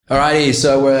Alrighty,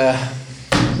 so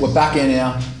we're back in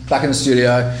here, back in the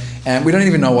studio, and we don't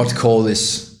even know what to call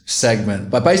this segment.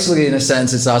 But basically, in a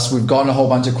sense, it's us. We've gotten a whole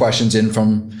bunch of questions in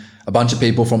from a bunch of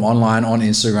people from online on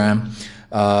Instagram.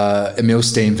 Emil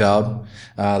Steenfeld,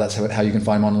 that's how you can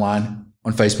find him online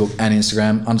on Facebook and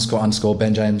Instagram. __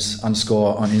 Ben James _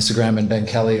 on Instagram, and Ben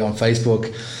Kelly on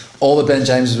Facebook. All the Ben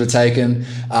Jameses were taken,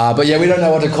 but yeah, we don't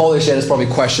know what to call this yet. It's probably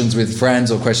questions with friends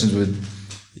or questions with.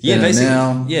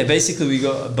 Basically we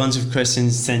got a bunch of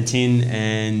questions sent in,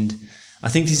 and I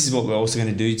think this is what we're also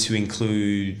going to do to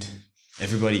include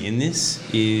everybody in this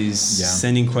is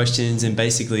sending questions, and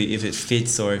basically if it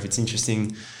fits or if it's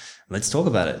interesting, let's talk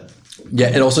about it.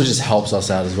 Yeah, it also just helps us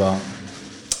out as well.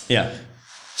 Yeah.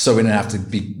 So we don't have to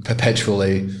be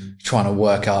perpetually trying to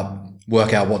work out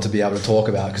what to be able to talk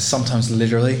about, because sometimes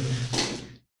literally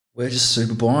we're just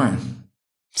super boring.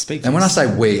 And when I say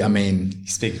we, I mean...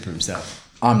 He's speaking for himself.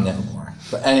 I'm never boring.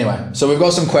 But anyway, so we've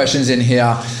got some questions in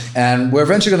here, and we're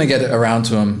eventually going to get around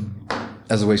to them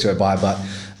as the weeks go by. But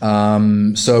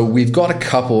so we've got a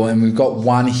couple, and we've got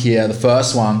one here. The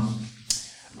first one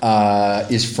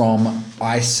is from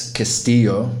Ice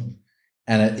Castillo,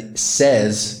 and it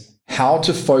says, how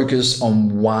to focus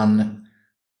on one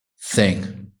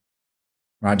thing.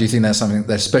 Right? Do you think that's something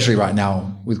that, especially right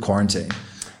now with quarantine,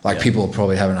 people are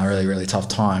probably having a really, really tough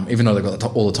time, even though they've got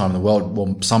all the time in the world.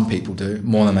 Well, some people do,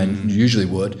 more than they usually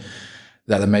would,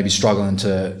 that they may be struggling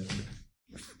to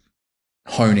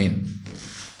hone in.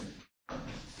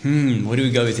 Where do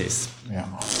we go with this?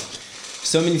 Yeah.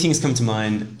 So many things come to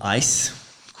mind. Ice.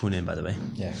 Cool name, by the way.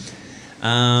 Yeah.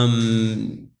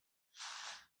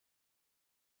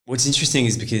 What's interesting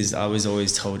is because I was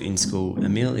always told in school,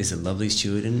 Emil is a lovely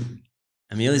student.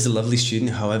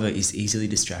 However, is easily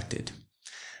distracted.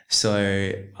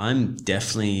 So I'm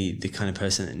definitely the kind of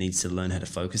person that needs to learn how to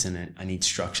focus, and I need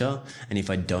structure. And if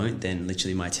I don't, then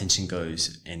literally my attention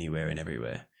goes anywhere and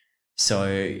everywhere.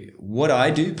 So what I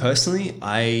do personally,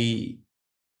 I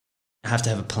have to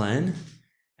have a plan,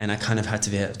 and I kind of have to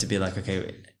be like,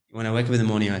 okay, when I wake up in the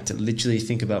morning, I have to literally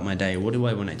think about my day. What do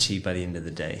I want to achieve by the end of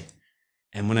the day?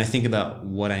 And when I think about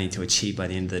what I need to achieve by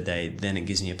the end of the day, then it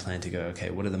gives me a plan to go, okay,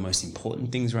 what are the most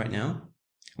important things right now?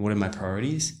 What are my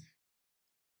priorities?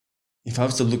 If I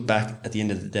was to look back at the end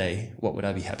of the day, what would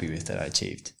I be happy with that I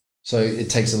achieved? So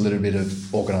it takes a little bit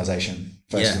of organization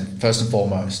first and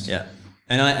foremost. Yeah.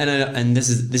 And this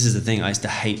is the thing. I used to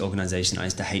hate organization. I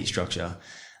used to hate structure.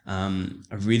 A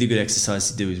really good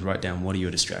exercise to do is write down, what are your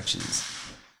distractions?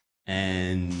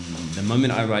 And the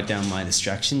moment I write down my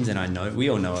distractions, and I know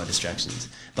we all know our distractions,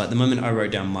 but the moment I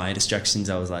wrote down my distractions,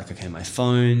 I was like, okay, my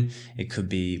phone, it could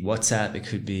be WhatsApp, it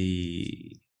could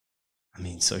be,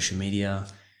 social media.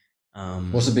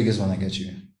 What's the biggest one that gets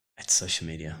you? It's social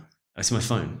media. It's my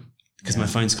phone, because my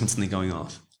phone's constantly going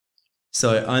off.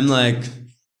 So I'm like,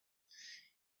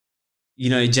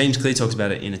 James Clear talks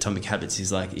about it in Atomic Habits.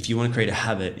 He's like, if you want to create a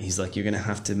habit, he's like, you're going to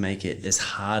have to make it as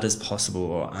hard as possible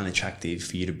or unattractive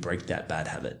for you to break that bad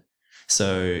habit.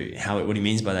 So what he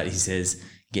means by that, he says,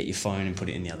 get your phone and put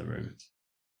it in the other room.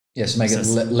 Yes, make it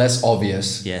less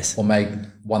obvious. Yes. Or make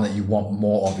one that you want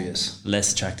more obvious.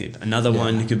 Less attractive. Another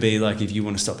one could be like, if you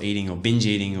want to stop eating or binge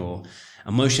eating or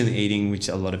emotional eating, which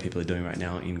a lot of people are doing right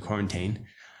now in quarantine,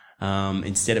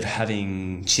 instead of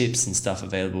having chips and stuff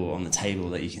available on the table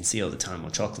that you can see all the time, or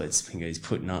chocolates, you can go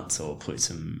put nuts or put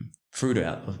some fruit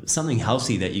out, or something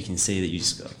healthy that you can see that you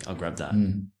just go, I'll grab that.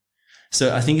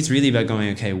 So I think it's really about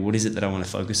going, okay, what is it that I want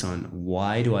to focus on?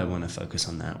 Why do I want to focus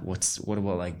on that? What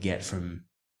will I get from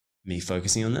me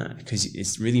focusing on that? Because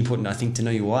it's really important, I think, to know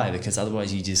your why, because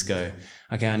otherwise you just go,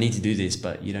 okay, I need to do this,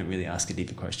 but you don't really ask a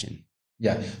deeper question.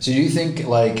 Yeah. So do you think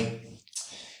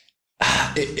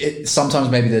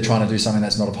sometimes maybe they're trying to do something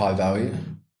that's not of high value?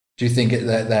 Do you think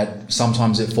that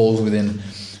sometimes it falls within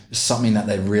something that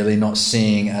they're really not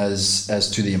seeing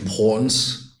as to the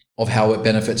importance of how it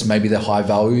benefits maybe their high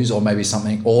values, or maybe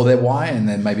something, or their why, and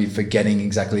then maybe forgetting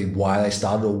exactly why they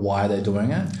started or why they're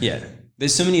doing it? Yeah.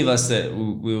 There's so many of us that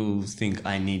will think,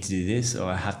 I need to do this, or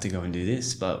I have to go and do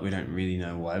this, but we don't really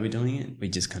know why we're doing it. We're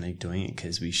just kind of doing it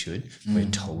because we should. We're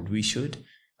told we should.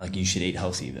 Like, you should eat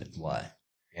healthy, but why?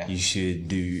 Yeah. You should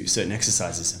do certain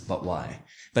exercises, but why?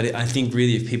 But I think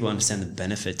really if people understand the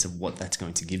benefits of what that's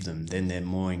going to give them, then they're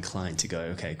more inclined to go,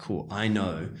 okay, cool. I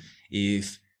know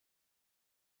if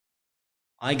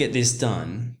I get this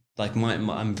done, like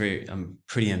I'm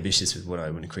pretty ambitious with what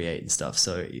I want to create and stuff.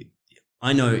 So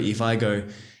I know if I go,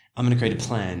 I'm going to create a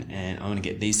plan and I want to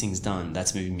get these things done,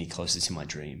 that's moving me closer to my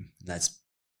dream. That's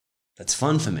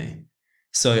fun for me.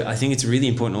 So I think it's really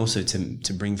important also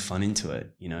to bring fun into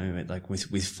it. Like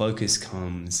with focus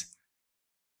comes,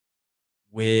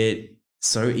 we're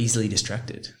so easily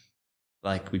distracted.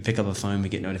 Like we pick up a phone, we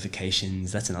get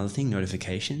notifications. That's another thing,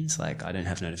 notifications. Like I don't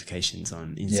have notifications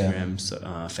on Instagram,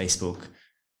 Facebook.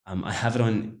 I have it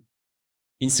on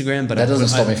Instagram, but that doesn't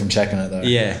stop me from checking it though.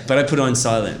 Yeah, but I put it on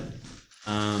silent.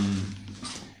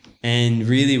 And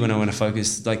really when I want to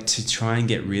focus, like to try and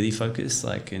get really focused,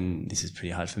 like, and this is pretty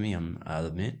hard for me, I'll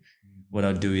admit, what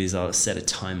I'll do is I'll set a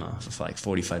timer for like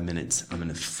 45 minutes. I'm going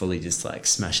to fully just like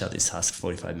smash out this task for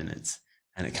 45 minutes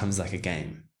and it comes like a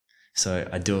game. So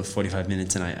I do it 45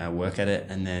 minutes and I work at it,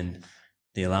 and then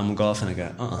the alarm will go off and I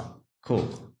go,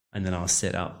 cool. And then I'll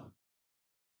set up,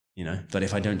 you know, but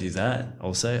if I don't do that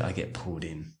also, I get pulled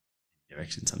in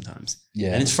direction sometimes.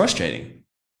 Yeah. And it's frustrating.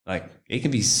 Like it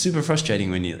can be super frustrating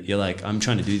when you're like, I'm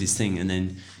trying to do this thing and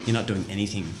then you're not doing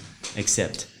anything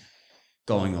except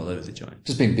going all over the joint.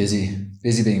 Just being busy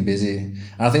being busy.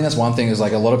 And I think that's one thing is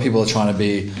like a lot of people are trying to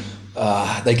be,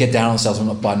 they get down on themselves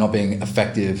by not being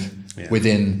effective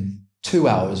within 2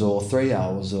 hours or 3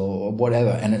 hours or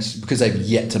whatever. And it's because they've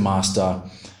yet to master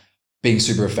being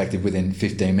super effective within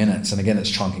 15 minutes. And again, it's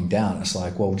chunking down. It's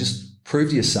like, well, just prove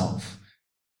to yourself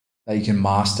that you can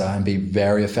master and be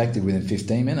very effective within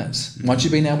 15 minutes. Once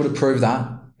you've been able to prove that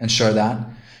and show that,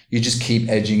 you just keep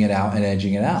edging it out,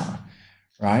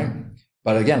 right?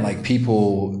 But again, like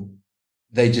people,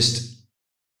 they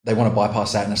want to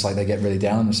bypass that, and it's like they get really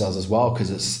down on themselves as well,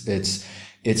 because it's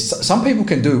some people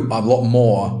can do a lot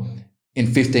more in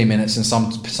 15 minutes than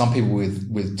some people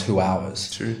with 2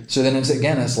 hours. True. So then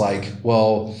it's like,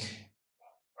 well,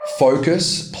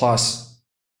 focus plus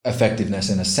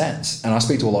effectiveness in a sense. And I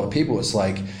speak to a lot of people. It's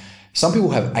like some people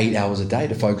have 8 hours a day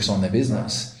to focus on their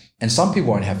business, and some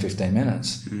people only have 15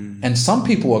 minutes. And some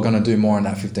people are going to do more in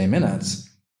that 15 minutes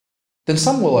than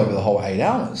some will over the whole 8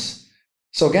 hours.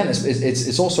 So again,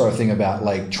 it's also a thing about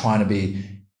like trying to be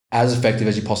as effective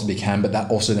as you possibly can, but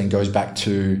that also then goes back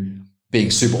to being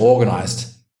super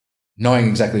organized, knowing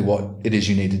exactly what it is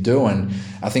you need to do. And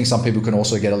I think some people can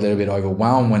also get a little bit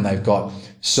overwhelmed when they've got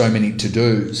so many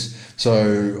to-dos.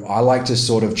 So I like to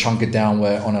sort of chunk it down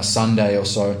where on a Sunday or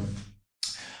so,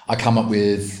 I come up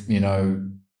with, you know,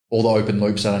 all the open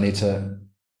loops that I need to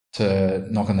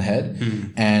knock on the head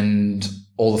and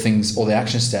all the things, all the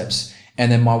action steps. And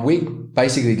then my week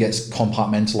basically gets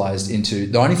compartmentalized into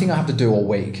the only thing I have to do all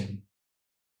week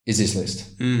is this list.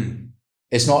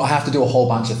 It's not, I have to do a whole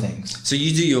bunch of things. So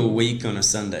you do your week on a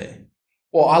Sunday?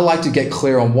 Well, I like to get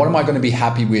clear on what am I going to be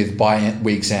happy with by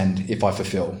week's end if I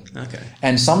fulfill. Okay.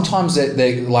 And sometimes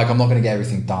they're like, I'm not going to get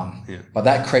everything done. Yeah. But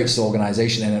that creates the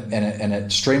organization and it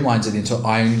streamlines it into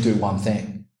I only do one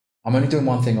thing. I'm only doing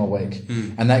one thing all week.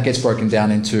 And that gets broken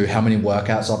down into how many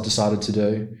workouts I've decided to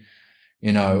do,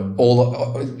 you know,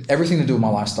 everything to do with my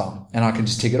lifestyle. And I can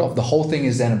just tick it off. The whole thing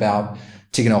is then about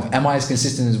ticking off. Am I as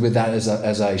consistent with that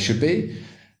as I should be?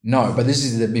 No, but this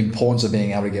is the importance of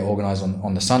being able to get organized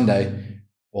on the Sunday.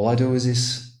 All I do is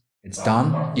this. It's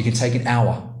done. You can take an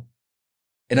hour.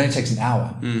 It only takes an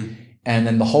hour. And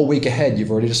then the whole week ahead, you've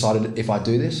already decided, if I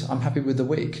do this, I'm happy with the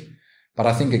week. But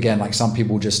I think, again, like some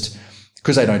people just,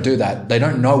 because they don't do that, they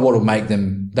don't know what will make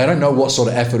them, they don't know what sort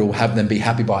of effort will have them be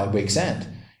happy by week's end.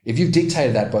 If you've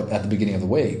dictated that at the beginning of the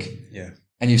week,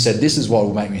 and you said, this is what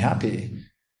will make me happy,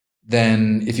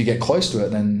 then if you get close to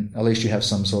it, then at least you have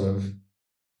some sort of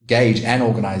gauge and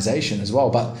organization as well.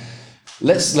 But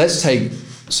let's take,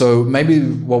 so maybe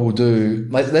what we'll do,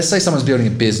 let's say someone's building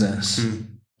a business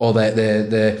or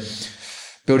they're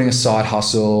building a side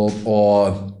hustle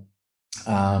or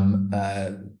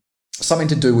something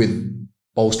to do with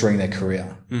bolstering their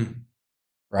career,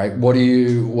 right? What do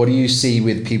you see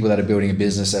with people that are building a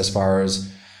business as far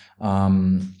as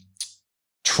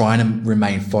trying to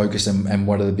remain focused and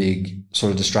what are the big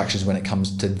sort of distractions when it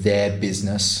comes to their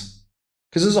business?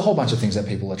 Because there's a whole bunch of things that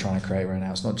people are trying to create right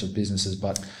now. It's not just businesses,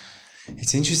 but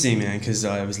it's interesting, man, because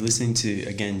I was listening to,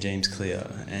 again, James Clear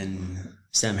and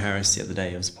Sam Harris the other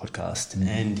day. It was a podcast,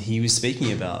 and he was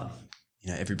speaking about,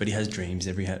 you know, everybody has dreams,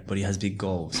 everybody has big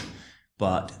goals,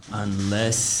 but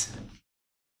unless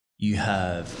you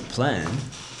have a plan,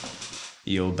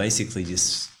 you're basically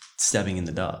just stabbing in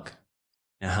the dark.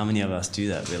 Now, how many of us do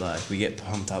that? We get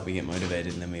pumped up, we get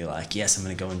motivated, and then we're like, yes, I'm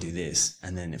going to go and do this.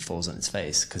 And then it falls on its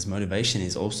face, because motivation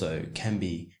can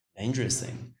be a dangerous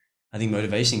thing. I think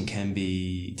motivation can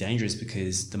be dangerous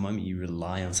because the moment you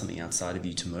rely on something outside of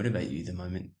you to motivate you, the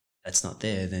moment that's not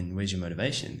there, then where's your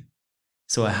motivation?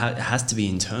 So it has to be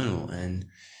internal. And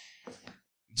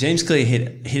James Clear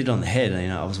hit it on the head. You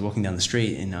know, I was walking down the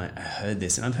street and I heard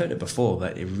this, and I've heard it before,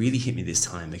 but it really hit me this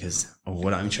time because of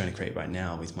what I'm trying to create right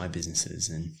now with my businesses.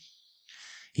 And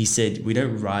he said, we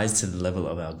don't rise to the level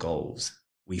of our goals.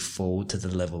 We fall to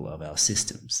the level of our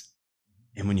systems.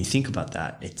 And when you think about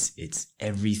that, it's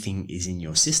everything is in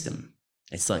your system.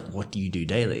 It's like, what do you do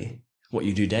daily? What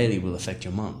you do daily will affect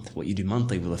your month. What you do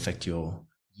monthly will affect your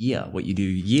year. What you do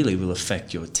yearly will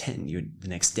affect the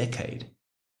next decade.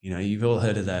 You know, you've all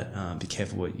heard of that. Be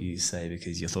careful what you say,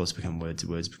 because your thoughts become words,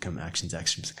 words become actions,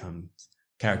 actions become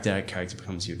character, character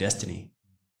becomes your destiny.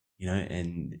 You know,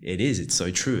 and it's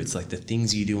so true. It's like the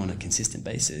things you do on a consistent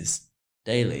basis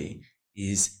daily,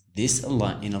 is this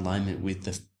in alignment with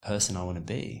the person I want to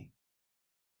be?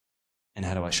 And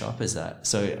how do I show up as that?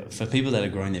 So for people that are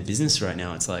growing their business right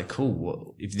now, it's like,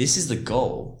 cool, if this is the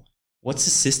goal, what's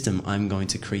the system I'm going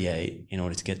to create in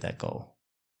order to get that goal?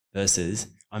 Versus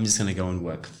I'm just going to go and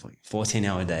work for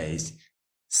 14-hour days,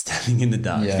 stabbing in the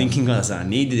dark, thinking, guys, I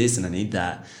need this and I need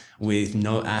that, with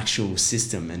no actual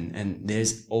system. And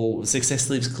there's all success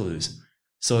leaves clues.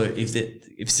 So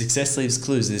if success leaves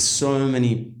clues, there's so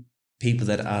many people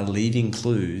that are leaving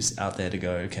clues out there to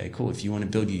go, okay, cool. If you want to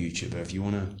build your YouTube, or if you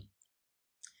want to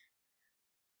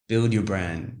build your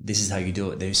brand, this is how you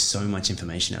do it. There's so much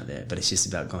information out there, but it's just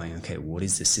about going, okay, what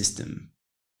is the system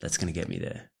that's going to get me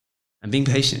there? And being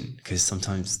patient, because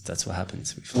sometimes that's what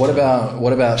happens. What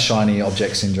about shiny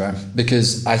object syndrome?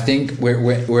 Because I think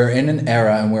we're in an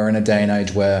era, and we're in a day and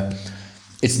age where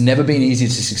it's never been easy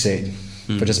to succeed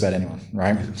for just about anyone,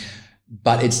 right?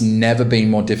 But it's never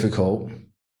been more difficult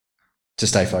to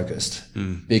stay focused,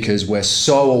 because we're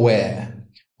so aware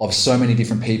of so many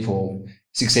different people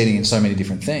succeeding in so many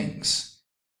different things.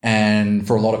 And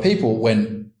for a lot of people,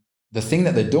 when the thing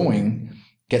that they're doing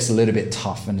gets a little bit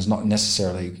tough and is not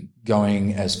necessarily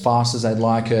going as fast as they'd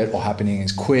like it, or happening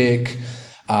as quick,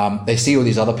 they see all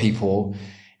these other people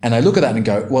and they look at that and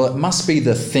go, well, it must be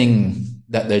the thing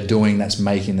that they're doing that's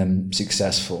making them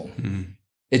successful.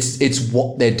 It's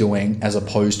what they're doing, as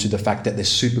opposed to the fact that they're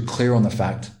super clear on the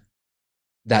fact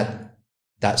that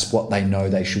that's what they know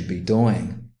they should be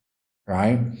doing,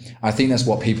 right? I think that's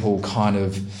what people kind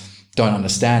of don't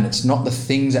understand. It's not the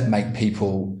things that make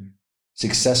people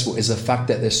successful, is the fact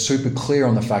that they're super clear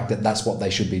on the fact that that's what they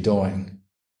should be doing.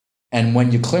 And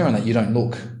when you're clear on that,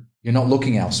 you're not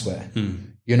looking elsewhere.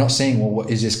 You're not saying, well, what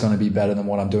is this going to be better than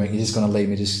what I'm doing? Is this going to lead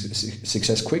me to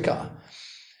success quicker?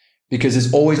 Because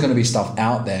there's always going to be stuff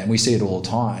out there, and we see it all the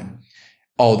time.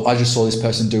 Oh, I just saw this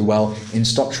person do well in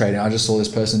stock trading. I just saw this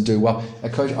person do well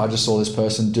at coach. I just saw this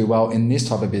person do well in this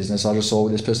type of business. I just saw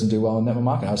this person do well in network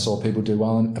marketing. I saw people do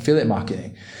well in affiliate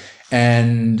marketing.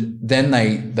 And then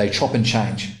they chop and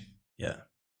change. Yeah.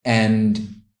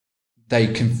 And they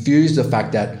confuse the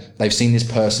fact that they've seen this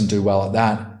person do well at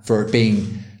that for it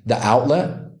being the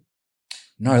outlet.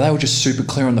 No, they were just super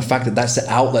clear on the fact that that's the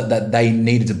outlet that they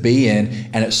needed to be in,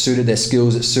 and it suited their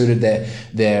skills, it suited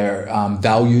their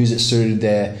values, it suited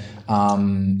their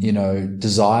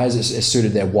desires, it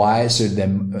suited their why, it suited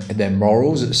their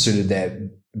morals, it suited their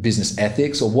business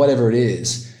ethics, or whatever it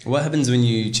is. What happens when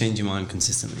you change your mind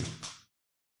consistently?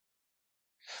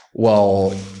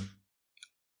 Well,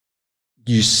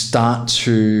 you start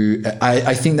to,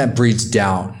 I think that breeds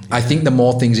doubt. I think the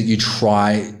more things that you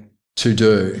try to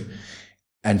do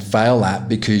and fail at,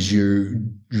 because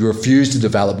you refuse to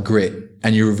develop grit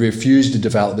and you refuse to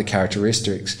develop the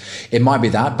characteristics. It might be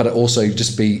that, but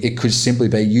it could simply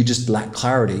be you just lack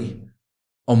clarity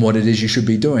on what it is you should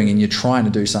be doing, and you're trying to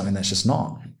do something that's just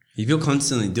not. If you're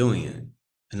constantly doing it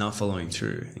and not following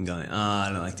through and going, I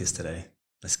don't like this today,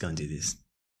 let's go and do this.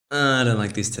 I don't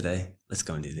like this today, let's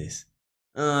go and do this.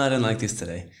 I don't like this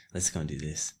today, let's go and do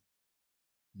this.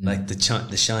 Like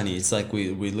the shiny, it's like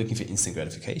we're looking for instant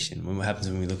gratification. What happens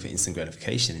when we look for instant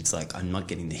gratification? It's like, I'm not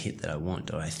getting the hit that I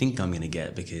want, or I think I'm going to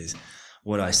get, because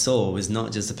what I saw was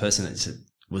not just a person that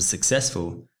was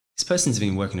successful. This person's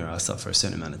been working their ass off for a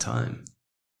certain amount of time.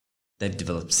 They've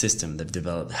developed system, they've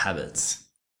developed habits.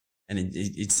 And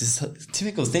it's this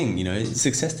typical thing,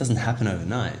 success doesn't happen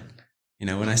overnight.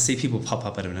 When I see people pop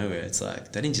up out of nowhere, it's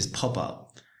like, they didn't just pop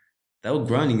up. They were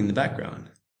grinding in the background,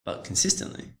 but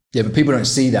consistently. Yeah, but people don't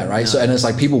see that, right? No. So, and it's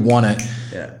like people want it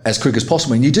as quick as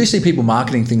possible. And you do see people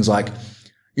marketing things like,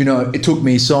 it took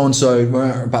me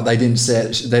so-and-so, but they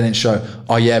didn't show,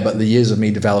 oh yeah, but the years of me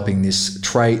developing this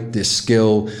trait, this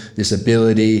skill, this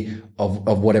ability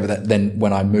of whatever that, then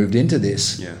when I moved into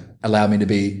this, allowed me to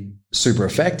be super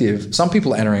effective. Some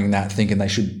people are entering that thinking they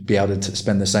should be able to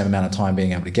spend the same amount of time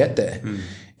being able to get there.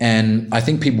 And I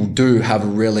think people do have a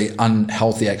really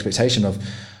unhealthy expectation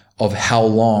of how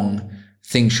long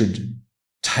things should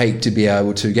take to be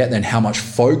able to get there, and how much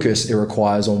focus it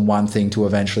requires on one thing to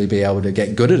eventually be able to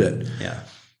get good at it. Yeah.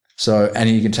 So, and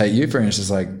you can take you, for instance,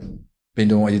 like been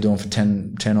doing what you're doing for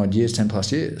 10 odd years, 10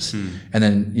 plus years. And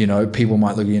then, people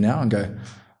might look at you now and go,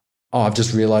 oh, I've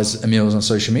just realized Emil was on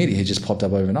social media. He just popped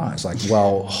up overnight. It's like,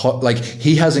 well,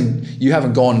 you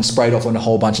haven't gone and sprayed off on a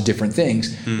whole bunch of different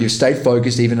things. You've stayed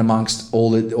focused even amongst all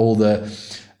the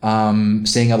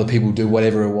seeing other people do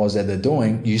whatever it was that they're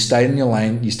doing. You stayed in your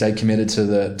lane. You stayed committed to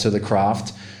the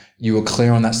craft. You were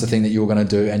clear on that's the thing that you were going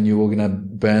to do, and you were going to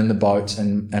burn the boats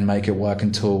and make it work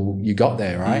until you got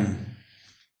there, right?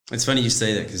 It's funny you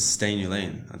say that, because stay in your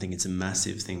lane, I think it's a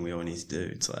massive thing we all need to do.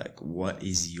 It's like, what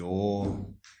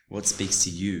speaks to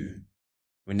you?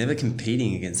 We're never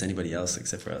competing against anybody else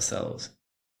except for ourselves.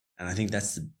 And I think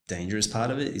that's the dangerous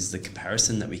part of it, is the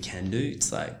comparison that we can do.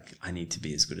 It's like, I need to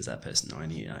be as good as that person. Or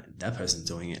that person's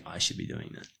doing it, I should be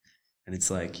doing that. And it's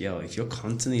like, if you're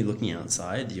constantly looking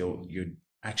outside, you're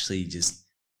actually just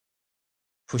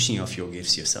pushing off your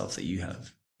gifts yourself that you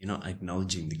have. You're not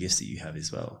acknowledging the gifts that you have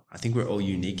as well. I think we're all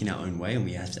unique in our own way, and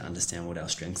we have to understand what our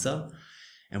strengths are.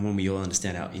 And when we all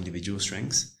understand our individual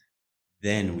strengths,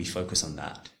 then we focus on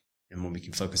that. And when we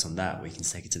can focus on that, we can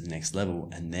take it to the next level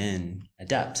and then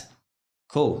adapt.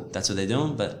 Cool, that's what they're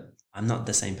doing, but I'm not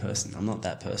the same person. I'm not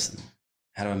that person.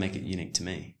 How do I make it unique to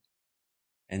me?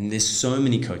 And there's so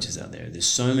many coaches out there. There's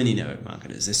so many network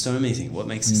marketers. There's so many things. What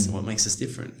makes us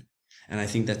different? And I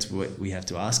think that's what we have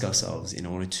to ask ourselves in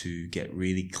order to get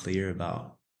really clear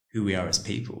about who we are as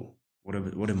people. What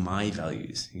are my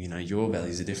values? Your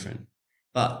values are different.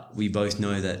 But we both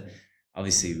know that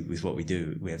obviously with what we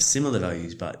do, we have similar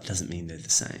values, but it doesn't mean they're the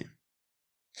same.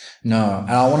 No,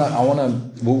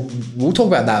 and we'll talk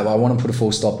about that, but I want to put a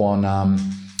full stop on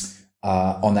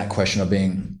that question of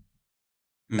being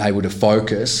able to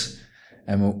focus,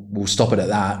 and we'll stop it at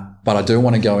that. But I do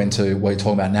want to go into what you're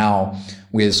talking about now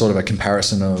with sort of a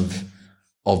comparison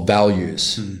of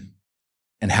values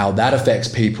and how that affects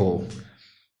people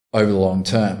over the long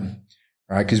term,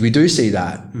 right? Because we do see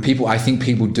that I think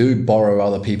people do borrow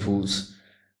other people's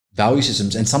value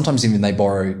systems, and sometimes even they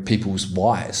borrow people's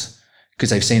whys because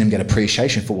they've seen them get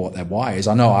appreciation for what their why is.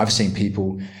 I know I've seen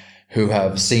people who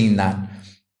have seen that,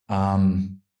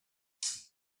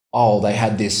 they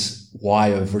had this why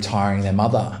of retiring their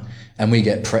mother, and we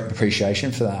get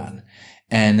appreciation for that.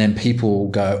 And then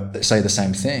people say the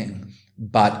same thing,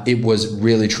 but it was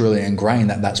really truly ingrained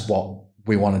that that's what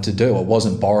we wanted to do. It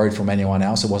wasn't borrowed from anyone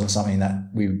else. It wasn't something that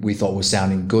we thought was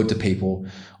sounding good to people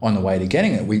on the way to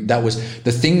getting it. That was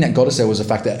the thing that got us there, was the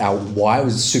fact that our why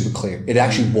was super clear. It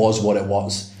actually was what it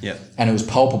was. Yeah. And it was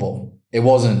palpable. It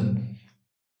wasn't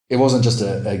just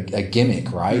a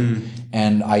gimmick, right?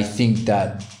 And I think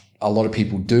that a lot of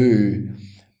people do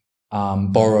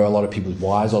borrow a lot of people's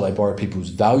whys, or they borrow people's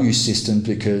value systems,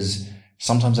 because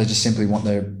sometimes they just simply want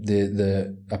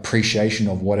the appreciation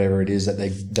of whatever it is that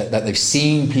they've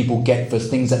seen people get for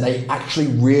things that they actually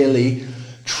really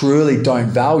truly don't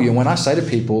value. And when I say to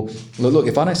people, look,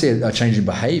 if I don't see a change in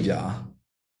behavior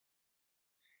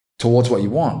towards what you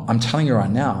want, I'm telling you right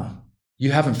now,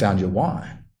 you haven't found your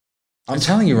why. I'm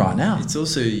telling you right now. It's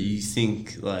also, you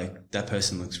think like, that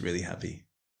person looks really happy.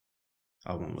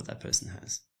 I want what that person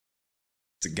has.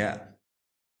 It's a gap.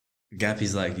 A gap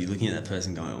is like, you're looking at that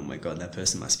person going, oh my God, that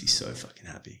person must be so fucking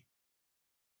happy.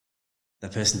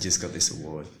 That person just got this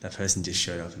award. That person just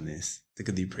showed up in this. Look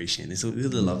at the appreciation. Look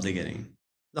at the love they're getting.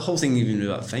 The whole thing even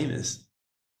about famous.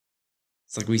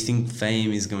 It's like, we think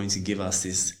fame is going to give us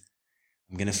this,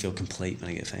 I'm going to feel complete when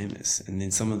I get famous. And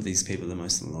then some of these people are the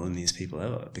most loneliest people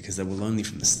ever, because they were lonely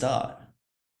from the start.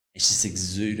 It's just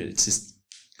exuded. It's just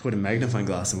put a magnifying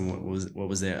glass on what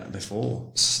was there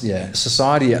before. Yeah,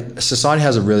 society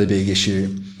has a really big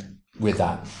issue with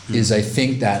that. Is they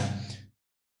think that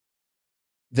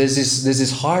there's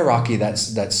this hierarchy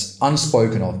that's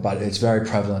unspoken of, but it's very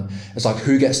prevalent. It's like,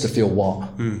 who gets to feel what?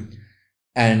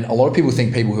 And a lot of people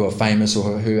think people who are famous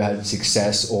or who have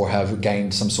success or have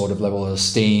gained some sort of level of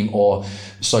esteem or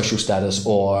social status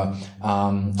or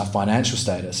a financial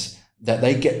status, that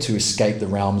they get to escape the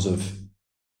realms of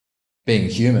being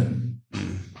human,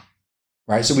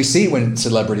 right? So we see it when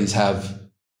celebrities have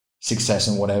success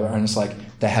and whatever, and it's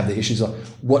like they have the issues of,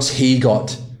 what's he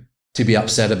got to be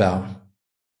upset about?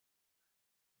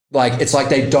 Like, it's like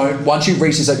they don't, once you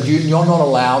reach this, like you're not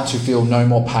allowed to feel no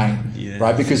more pain,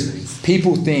 right? Because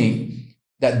people think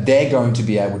that they're going to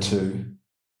be able to,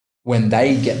 when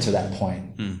they get to that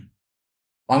point,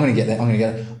 I'm going to get there.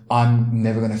 I'm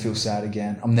never going to feel sad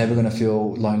again. I'm never going to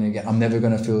feel lonely again. I'm never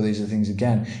going to feel these things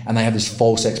again. And they have this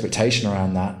false expectation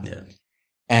around that. Yeah.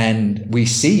 And we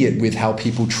see it with how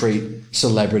people treat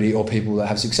celebrity or people that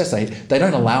have success. They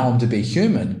don't allow them to be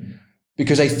human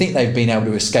because they think they've been able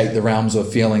to escape the realms of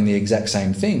feeling the exact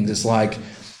same things. It's like,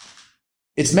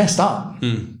 it's messed up.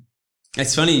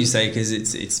 It's funny you say, because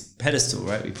it's pedestal,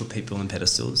 right? We put people on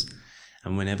pedestals.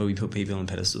 And whenever we put people on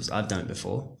pedestals, I've done it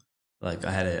before. Like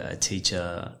I had a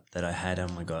teacher that I had, oh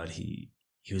my God, he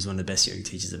was one of the best yoga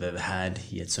teachers I've ever had.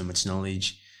 He had so much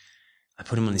knowledge. I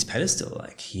put him on this pedestal.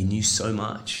 Like he knew so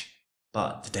much.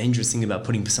 But the dangerous thing about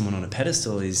putting someone on a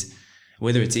pedestal is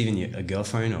whether it's even a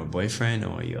girlfriend or a boyfriend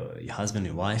or your husband,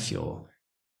 your wife, your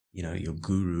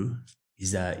guru,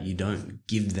 is that you don't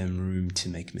give them room to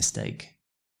make a mistake.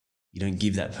 You don't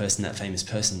give that person, that famous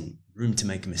person, room to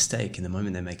make a mistake. And the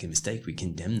moment they make a mistake, we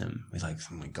condemn them. We're like,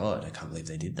 oh my God, I can't believe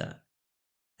they did that.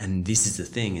 And this is the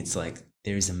thing. It's like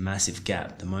there is a massive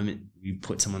gap. The moment you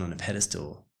put someone on a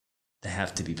pedestal, they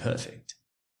have to be perfect.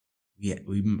 We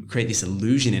create this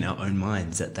illusion in our own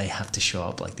minds that they have to show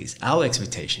up like this. Our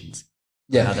expectations.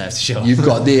 Yeah, how they have to show up. You've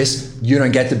got this. You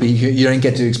don't get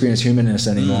to experience humanness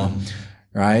anymore,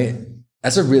 right?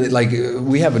 That's a really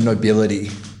we have a nobility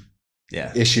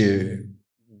issue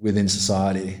within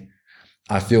society,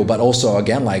 I feel. But also,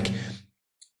 again,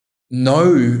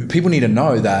 people need to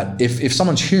know that if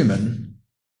someone's human,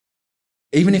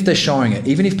 even if they're showing it,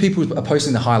 even if people are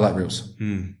posting the highlight reels,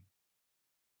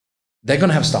 they're going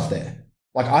to have stuff there.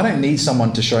 I don't need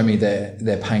someone to show me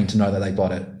their pain to know that they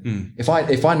got it. If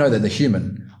I know that they're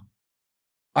human,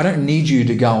 I don't need you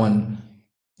to go and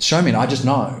show me it. I just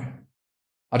know.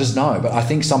 But I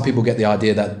think some people get the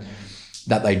idea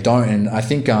that they don't. And I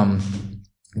think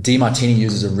Demartini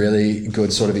uses a really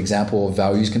good sort of example of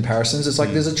values comparisons. It's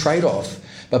there's a trade-off,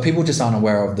 but people just aren't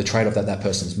aware of the trade-off that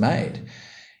person's made.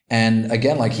 And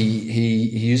again, he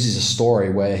uses a story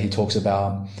where he talks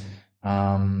about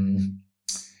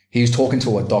he was talking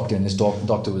to a doctor, and this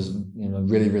doctor was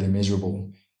really, really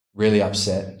miserable, really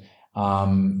upset,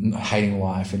 hating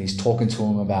life. And he's talking to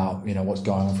him about what's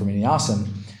going on for him. And he asks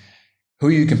him, who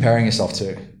are you comparing yourself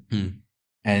to?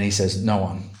 And he says, no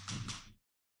one.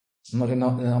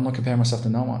 I'm not comparing myself to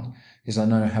no one. He's like,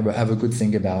 no, have a good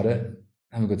think about it.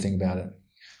 Have a good think about it.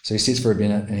 So he sits for a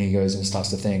minute and he goes and starts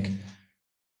to think.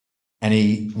 And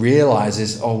he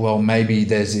realizes, oh, well, maybe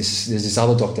there's this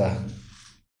other doctor.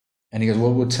 And he goes,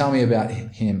 well, tell me about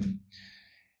him.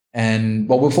 And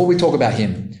well, before we talk about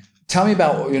him, tell me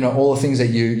about all the things that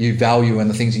you value and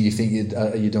the things that you think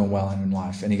you're doing well in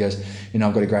life. And he goes,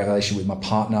 I've got a great relationship with my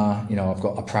partner. I've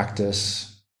got a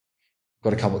practice,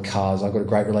 got a couple of cars. I've got a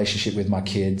great relationship with my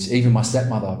kids. Even my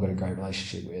stepmother, I've got a great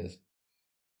relationship with.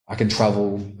 I can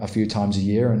travel a few times a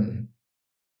year, and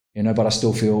but I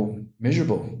still feel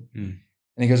miserable. And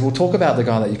he goes, well, talk about the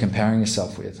guy that you're comparing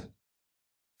yourself with.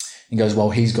 He goes, well,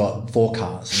 he's got 4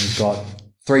 cars and he's got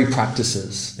 3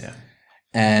 practices. Yeah.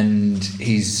 And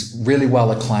he's really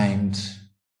well acclaimed,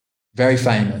 very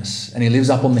famous, and he lives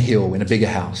up on the hill in a bigger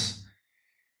house.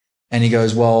 And he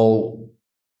goes, well,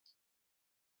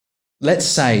 let's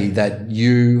say that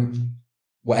you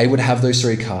were able to have those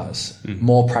 3 cars,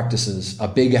 more practices, a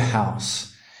bigger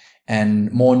house,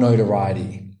 and more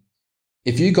notoriety.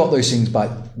 If you got those things,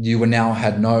 but you now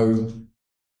had no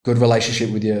good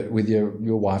relationship with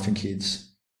your wife and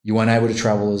kids, you weren't able to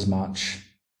travel as much,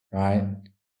 right?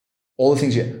 All the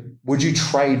things would you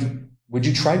trade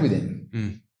with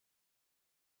him?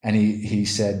 And he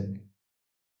said,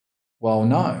 well,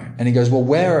 no. And he goes, well,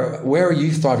 where are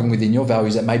you thriving within your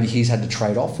values that maybe he's had to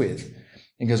trade off with?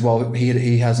 He goes, well, he's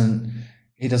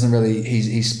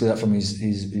split up from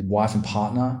his wife and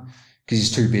partner because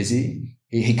he's too busy.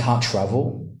 He can't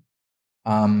travel.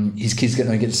 His kids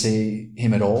don't get to see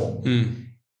him at all. And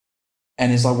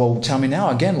it's like, well, tell me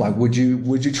now again, would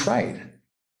you trade?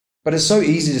 But it's so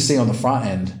easy to see on the front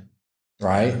end,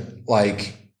 right?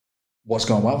 What's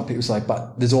going well with people. It's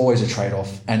but there's always a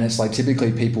trade-off. And it's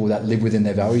typically people that live within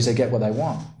their values, they get what they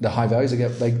want. The high values,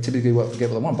 they typically get what they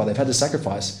want, but they've had to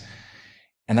sacrifice.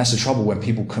 And that's the trouble when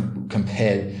people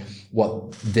compare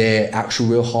what their actual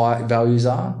real high values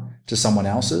are to someone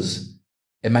else's.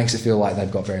 It makes it feel like they've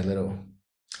got very little.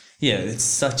 Yeah, it's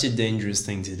such a dangerous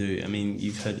thing to do. I mean,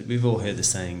 we've all heard the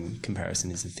saying, comparison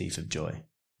is the thief of joy.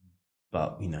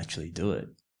 But we naturally do it.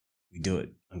 We do it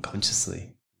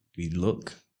unconsciously. We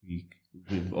look.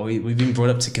 We've been brought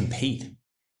up to compete,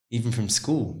 even from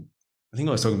school. I think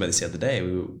I was talking about this the other day.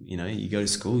 You go to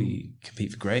school, you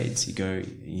compete for grades.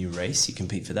 You race, you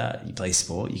compete for that. You play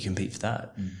sport, you compete for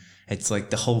that. It's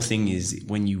the whole thing is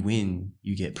when you win,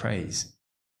 you get praise.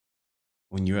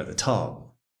 When you're at the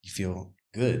top, you feel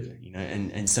good,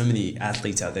 and so many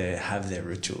athletes out there have their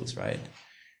rituals, right?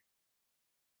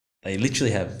 They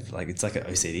literally have it's like an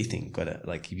OCD thing.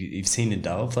 You've seen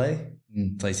Nadal play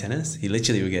tennis. He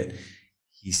literally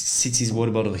he sits his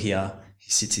water bottle here,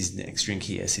 he sits his next drink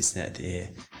here, sits that there.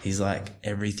 He's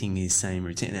everything is same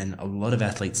routine. And a lot of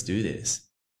athletes do this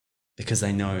because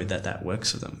they know that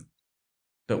works for them.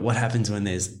 But what happens when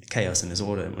there's chaos and there's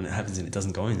order? When it happens and it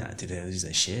doesn't go in that, do they lose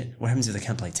their shit? What happens if they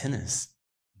can't play tennis?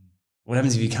 What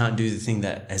happens if you can't do the thing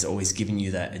that has always given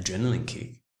you that adrenaline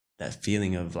kick, that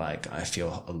feeling of like, I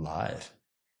feel alive?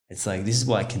 It's like, this is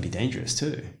why it can be dangerous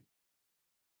too.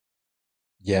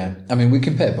 Yeah. I mean, we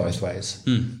compare both ways.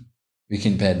 We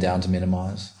compare down to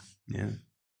minimize. Yeah.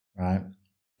 Right.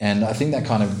 And I think that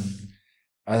kind of,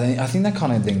 I think that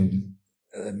kind of thing,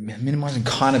 minimizing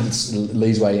kind of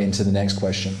leads way into the next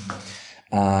question,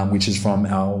 which is from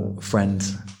our friend,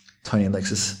 Tony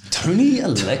Alexis. Tony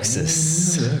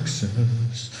Alexis.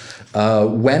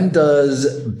 When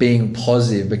does being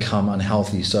positive become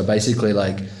unhealthy? So basically,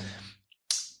 like,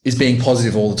 is being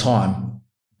positive all the time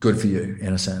good for you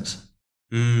in a sense?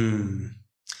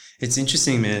 It's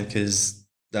interesting, man, because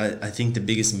I think the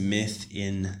biggest myth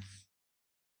in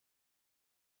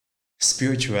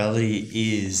spirituality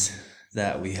is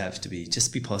that we have to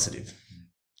just be positive.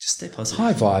 Just stay positive.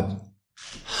 High vibe.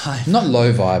 High. Not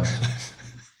low vibe.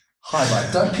 High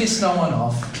vibe. Don't piss no one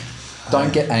off.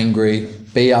 Don't get angry.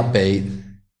 Be upbeat.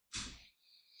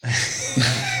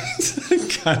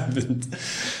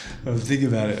 Well, think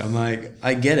about it. I'm like,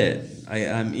 I get it.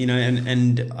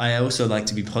 And I also like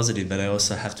to be positive, but I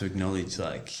also have to acknowledge,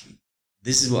 like,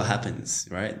 this is what happens,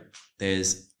 right?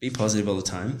 Be positive all the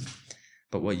time,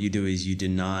 but what you do is you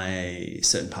deny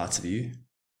certain parts of you.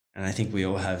 And I think we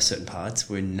all have certain parts.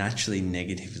 We're naturally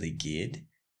negatively geared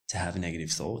to have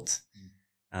negative thoughts,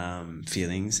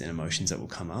 feelings and emotions that will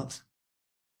come up.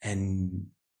 And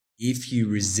if you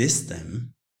resist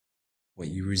them, what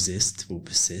you resist will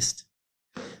persist.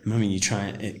 The moment you try,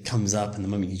 it comes up, and the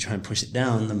moment you try and push it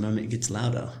down, the moment it gets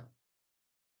louder.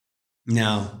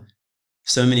 Now,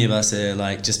 so many of us are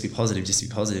like, just be positive, just be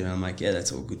positive. And I'm like, yeah,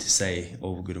 that's all good to say,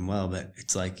 all good and well. But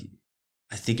it's like,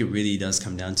 I think it really does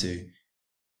come down to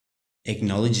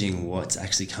acknowledging what's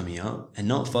actually coming up and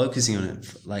not focusing on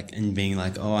it, like, and being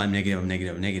like, oh, I'm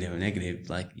negative.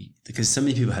 Like, because so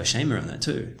many people have shame around that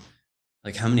too.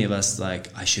 Like, how many of us, like,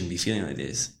 I shouldn't be feeling like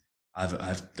this. I've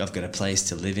got a place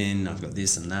to live in. I've got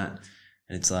this and that.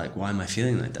 And it's like, why am I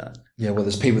feeling like that? Yeah, well,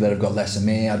 there's people that have got less than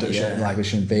me. I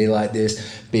shouldn't be like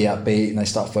this. Be upbeat, and they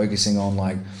start focusing on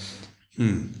like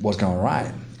what's going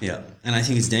right. Yeah, and I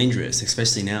think it's dangerous,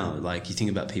 especially now. Like, you think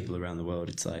about people around the world.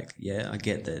 It's like, yeah, I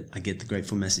get that. I get the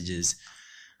grateful messages.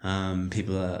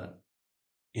 People are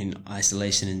in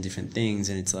isolation and different things,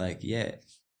 and it's like, yeah,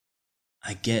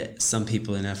 I get some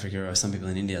people in Africa or some people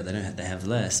in India. They have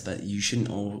less, but you shouldn't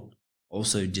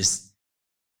also just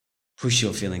push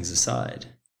your feelings aside.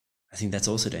 I think that's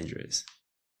also dangerous.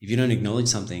 If you don't acknowledge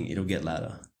something, it'll get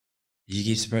louder. If you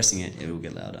keep suppressing it, it will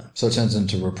get louder. So it turns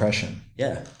into repression.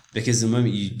 Yeah, because the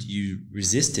moment you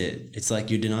resist it, it's like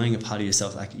you're denying a part of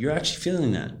yourself. Like, you're actually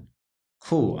feeling that.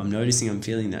 Cool, I'm noticing I'm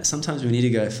feeling that. Sometimes we need to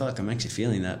go, fuck, I'm actually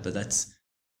feeling that, but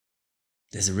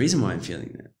there's a reason why I'm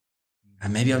feeling that.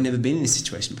 And maybe I've never been in this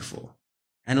situation before.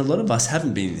 And a lot of us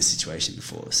haven't been in this situation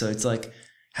before. So it's like,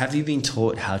 have you been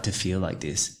taught how to feel like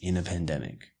this in a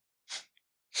pandemic?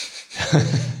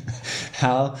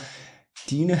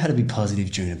 Do you know how to be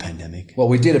positive during a pandemic? Well,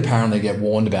 we did apparently get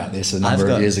warned about this a number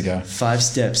of years ago. 5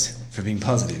 steps for being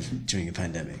positive during a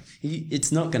pandemic.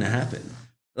 It's not going to happen.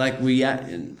 Like,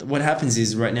 what happens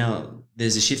is right now,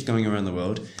 there's a shift going around the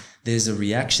world. There's a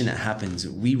reaction that happens.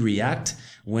 We react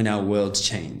when our worlds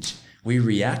change. We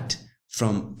react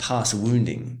from past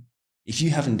wounding. If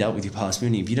you haven't dealt with your past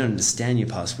wounding, if you don't understand your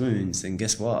past wounds, then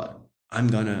guess what?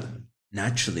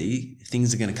 Naturally,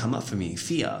 things are going to come up for me.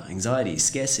 Fear, anxiety,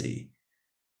 scarcity,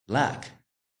 lack.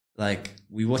 Like,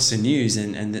 we watch the news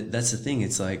and that's the thing.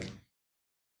 It's like,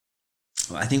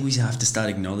 I think we have to start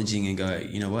acknowledging and go,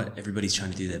 you know what? Everybody's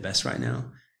trying to do their best right now.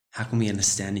 How can we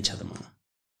understand each other more?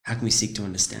 How can we seek to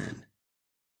understand?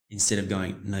 Instead of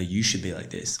going, no, you should be like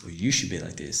this, or you should be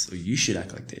like this, or you should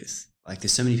act like this. Like,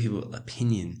 there's so many people,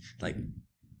 opinion, like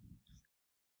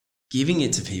giving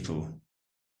it to people.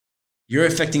 You're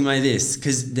affecting my this,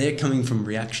 because they're coming from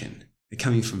reaction. They're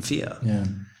coming from fear. Yeah.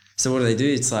 So what do?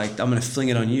 It's like, I'm going to fling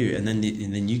it on you. And then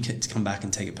you can come back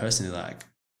and take it personally. Like,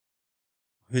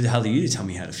 who the hell are you to tell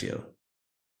me how to feel?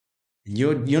 And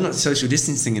you're not social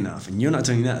distancing enough, and you're not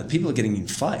doing that. People are getting in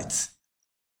fights.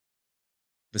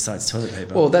 Besides toilet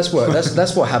paper. Well, that's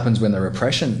what happens when the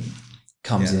repression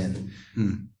comes in,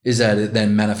 is that it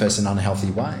then manifests in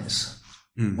unhealthy ways.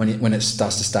 When it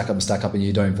starts to stack up and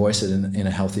you don't voice it in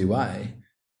a healthy way,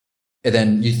 and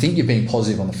then you think you're being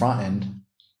positive on the front end,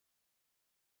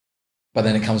 but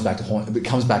then it comes back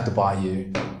to bite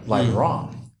you later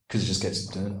on, because it just gets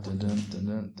dun, dun, dun, dun,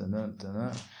 dun, dun, dun, dun,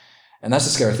 dun. And that's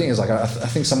the scary thing, is like, I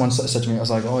think someone said to me, I was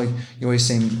like, oh, you always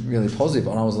seem really positive,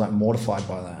 and I was like mortified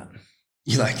by that.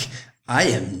 You're like, I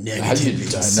am You negative.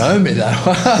 don't know me that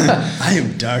well. I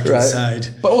am dark inside.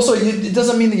 But also, it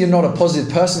doesn't mean that you're not a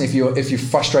positive person if you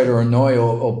frustrate or annoy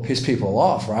or piss people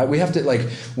off, right? We have to, like,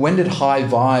 when did high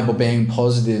vibe or being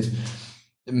positive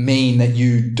mean that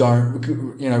you don't,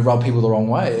 rub people the wrong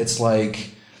way? It's like,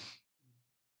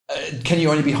 can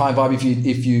you only be high vibe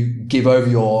if you give over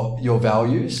your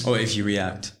values? Or if you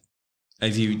react.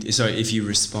 If you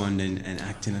respond and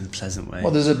act in a pleasant way.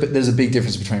 Well, there's a big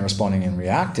difference between responding and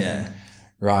reacting,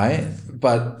 right?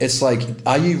 But it's like,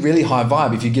 are you really high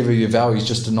vibe if you give over your values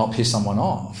just to not piss someone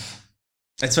off?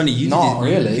 It's funny, not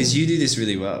really, because you do this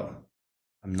really well.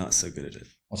 I'm not so good at it.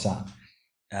 What's that?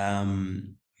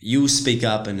 You'll speak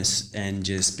up and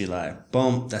just be like,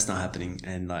 boom, that's not happening,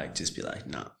 and like just be like,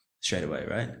 no, straight away,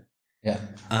 right? Yeah.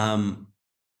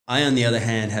 I, on the other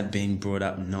hand, have been brought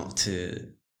up not to.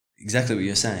 Exactly what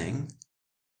you're saying.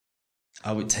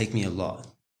 I would take me a lot,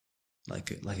 like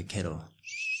a kettle,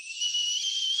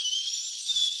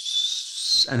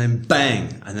 and then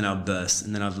bang, and then I'll burst,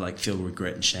 and then I'd like feel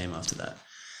regret and shame after that.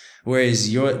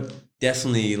 Whereas you're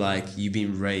definitely like, you've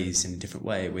been raised in a different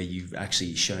way where you've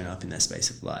actually shown up in that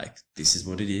space of like, this is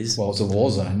what it is. Well, it's a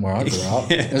war zone where I grew up.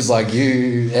 It's like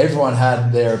everyone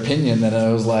had their opinion, and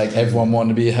it was like everyone wanted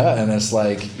to be hurt, and it's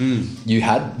like we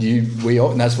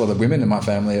all, and that's why the women in my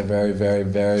family are very, very,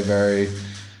 very, very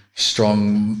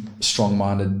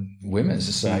strong-minded women. It's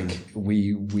just like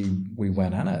we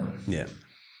went at it. Yeah.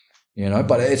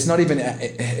 But it's not even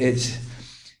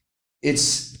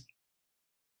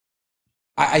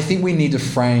I think we need to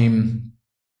frame.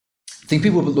 I think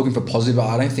people are looking for positive, but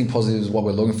I don't think positive is what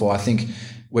we're looking for. I think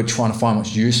we're trying to find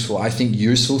what's useful. I think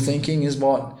useful thinking is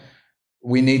what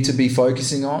we need to be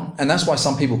focusing on. And that's why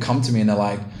some people come to me and they're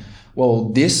like, well,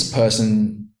 this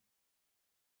person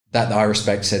that I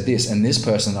respect said this, and this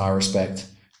person I respect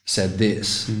said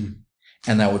this.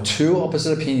 And there were two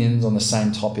opposite opinions on the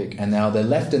same topic. And now they're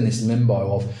left in this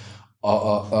limbo of,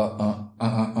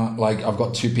 like, I've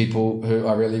got two people who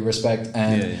I really respect,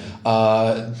 and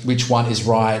which one is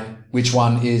right, which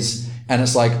one is, and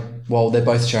it's like, well, they're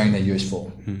both sharing they're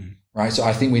useful, right? So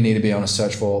I think we need to be on a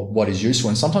search for what is useful,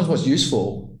 and sometimes what's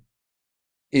useful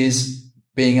is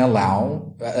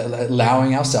allowing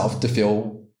ourselves to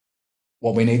feel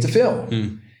what we need to feel,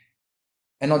 and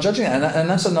not judging it. And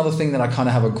that's another thing that I kind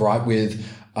of have a gripe with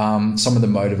some of the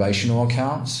motivational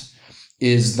accounts,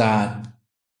 is that,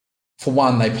 for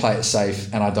one, they play it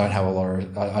safe, and I don't have a lot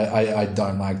of, I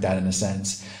don't like that in a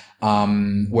sense,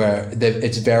 where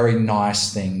it's very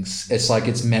nice things. It's like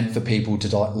it's meant for people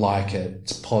to like it.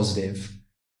 It's positive,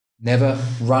 never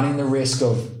running the risk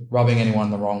of rubbing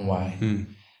anyone the wrong way,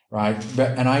 right?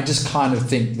 And I just kind of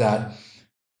think that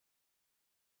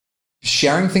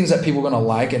sharing things that people are going to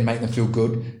like and make them feel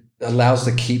good allows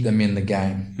to keep them in the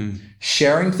game.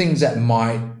 Sharing things that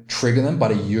might trigger them but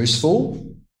are useful,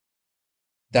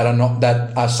 that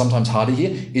are sometimes hard to hear,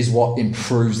 is what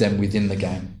improves them within the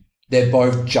game. They're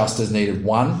both just as needed.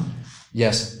 One,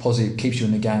 yes, positive, keeps you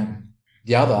in the game.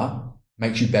 The other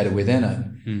makes you better within it.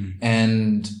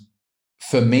 And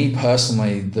for me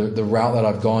personally, the route that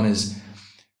I've gone is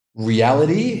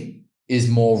reality is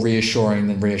more reassuring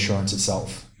than reassurance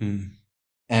itself.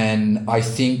 And I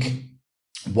think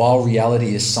while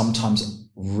reality is sometimes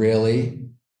really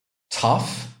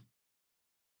tough,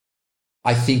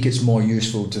 I think it's more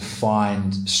useful to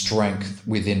find strength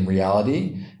within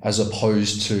reality as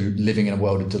opposed to living in a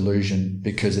world of delusion,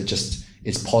 because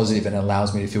it's positive and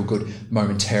allows me to feel good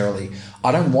momentarily.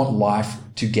 I don't want life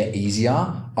to get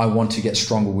easier. I want to get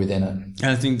stronger within it.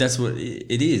 And I think that's what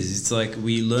it is. It's like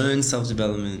we learn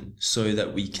self-development so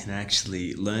that we can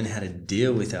actually learn how to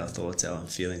deal with our thoughts, our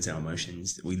feelings, our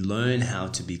emotions. We learn how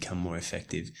to become more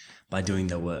effective by doing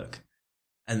the work.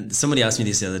 And somebody asked me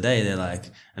this the other day. They're like,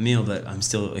 Emil, but I'm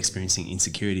still experiencing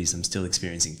insecurities. I'm still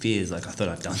experiencing fears. Like, I thought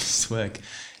I've done this work.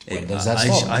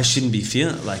 I shouldn't be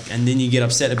feeling like, and then you get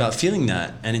upset about feeling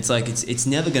that. And it's like, it's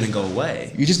never going to go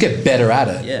away. You just get better at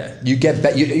it. Yeah. You get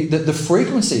better. The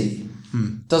frequency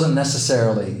doesn't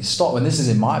necessarily stop. And this is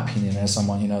in my opinion, as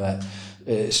someone, that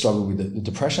struggled with the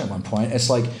depression at one point. It's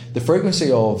like the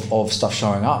frequency of stuff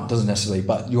showing up doesn't necessarily,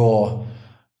 but your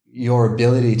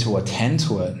ability to attend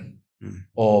to it,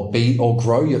 or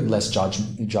grow your less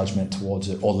judgment towards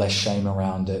it, or less shame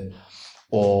around it,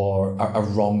 or a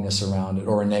wrongness around it,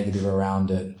 or a negative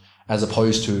around it, as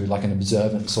opposed to like an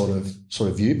observant sort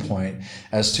of viewpoint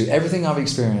as to everything I've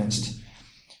experienced,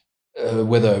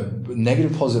 whether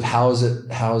negative, positive, how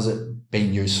has it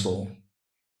been useful?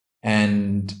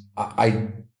 And I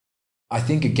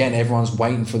think, again, everyone's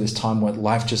waiting for this time where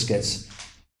life just gets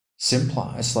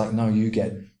simpler. It's like, no, you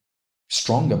get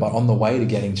stronger, but on the way to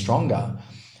getting stronger,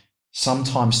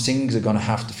 sometimes things are going to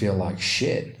have to feel like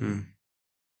shit.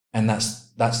 And that's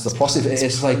the positive.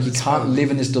 It's like you can't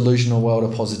live in this delusional world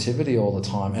of positivity all the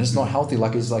time, and it's not healthy.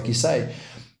 Like it's like you say,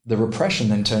 the repression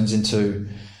then turns into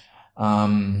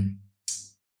what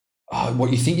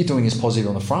you think you're doing is positive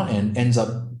on the front end ends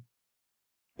up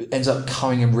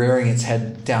coming and rearing its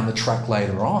head down the track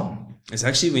later on. It's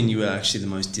actually when you are actually the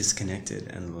most disconnected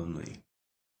and lonely.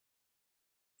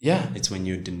 Yeah. It's when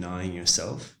you're denying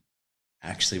yourself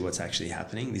actually what's actually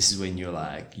happening. This is when you're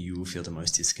like, you will feel the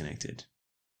most disconnected.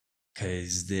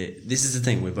 Because this is the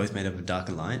thing, we're both made up of dark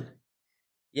and light.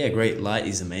 Yeah, great. Light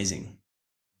is amazing.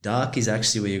 Dark is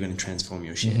actually where you're going to transform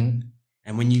your shit.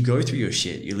 And when you go through your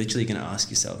shit, you're literally going to ask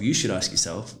yourself, you should ask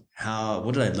yourself,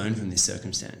 what did I learn from this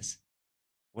circumstance?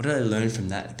 What did I learn from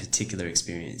that particular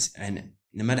experience? And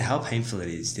no matter how painful it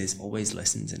is, there's always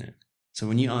lessons in it. So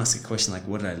when you ask a question like,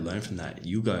 what did I learn from that?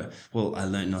 You go, well, I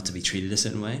learned not to be treated a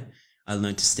certain way. I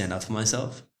learned to stand up for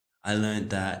myself. I learned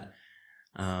that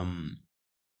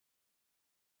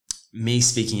me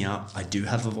speaking out, I do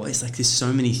have a voice. Like there's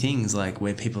so many things like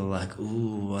where people are like,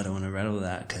 ooh, I don't want to rattle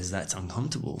that because that's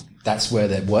uncomfortable. That's where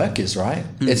that work is, right?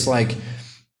 It's like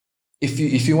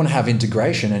if you want to have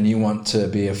integration and you want to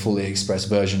be a fully expressed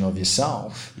version of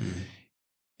yourself,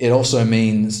 it also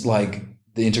means like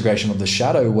the integration of the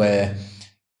shadow where,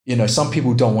 you know, some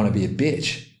people don't want to be a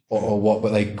bitch or what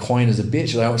they coin as a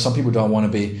bitch. Some people don't want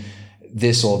to be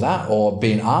this or that or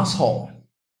be an asshole.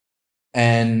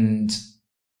 And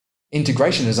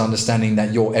integration is understanding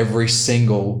that you're every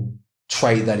single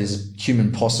trait that is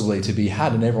human possibly to be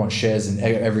had, and everyone shares in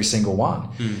every single one.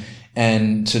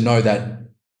 And to know that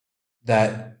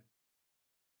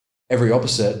every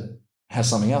opposite has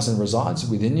something else and resides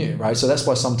within you, right? So that's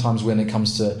why sometimes when it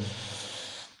comes to,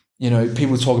 you know,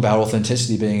 people talk about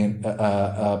authenticity being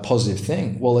a positive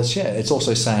thing. Well, it's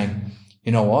also saying,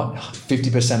 you know what?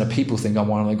 50% of people think I'm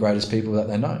one of the greatest people that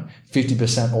they know.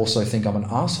 50% also think I'm an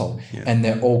asshole, and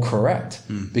they're all correct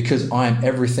because I am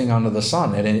everything under the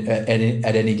sun at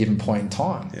any given point in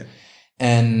time.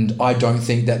 And I don't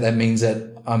think that means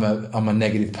that I'm a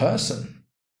negative person,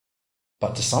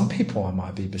 but to some people I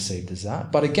might be perceived as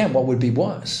that. But again, what would be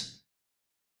worse?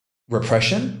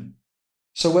 Repression.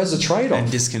 So where's the trade-off? And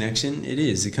disconnection. It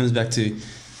is. It comes back to,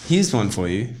 here's one for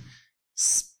you.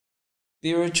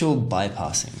 Spiritual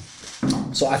bypassing.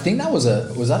 So I think that was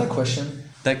that a question?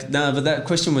 But that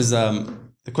question was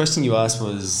the question you asked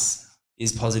was,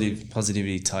 is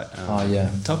positivity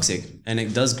toxic? And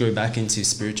it does go back into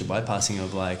spiritual bypassing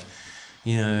of like,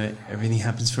 you know, everything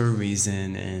happens for a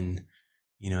reason, and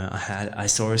you know, I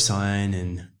saw a sign,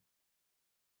 and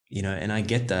you know, and I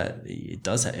get that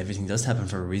everything does happen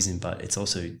for a reason, but it's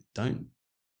also, don't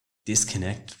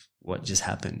disconnect what just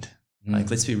happened. Like,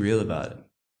 let's be real about it.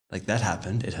 Like, that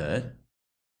happened, it hurt.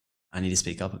 I need to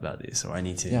speak up about this, or I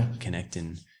need to connect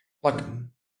in. Like,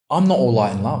 I'm not all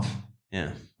light and love.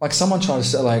 Yeah. Like someone trying to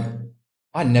say, like,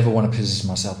 I never want to position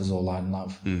myself as all light and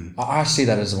love. I see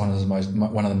that as one of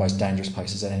the most dangerous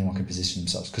places that anyone can position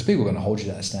themselves, because people are going to hold you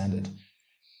to that standard,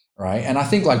 right? And I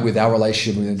think like with our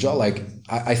relationship with Joel, like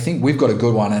I think we've got a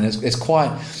good one, and it's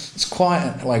quite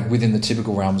like within the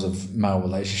typical realms of male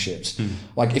relationships.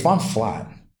 Like if I'm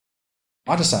flat,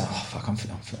 I just say, oh fuck, I'm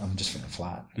just feeling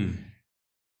flat. And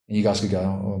you guys could go,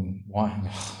 oh, why?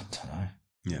 I don't know.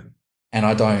 Yeah. And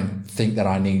I don't think that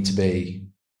I need to be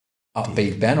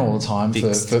upbeat Ben all the time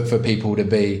for people to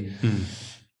be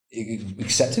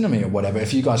accepting of me or whatever.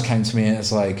 If you guys came to me and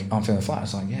it's like, I'm feeling flat,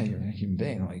 it's like, yeah, you're a human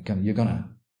being. Like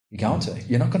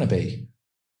you're not going to be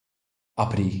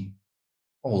uppity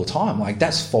all the time. Like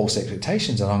that's false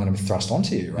expectations that I'm going to be thrust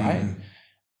onto you, right?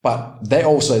 But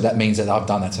that means that I've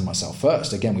done that to myself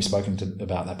first. Again, we've spoken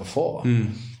about that before,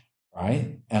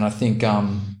 right? And I think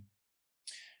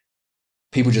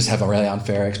people just have a really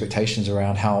unfair expectations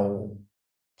around how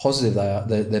positive they are.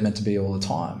 They're meant to be all the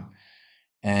time.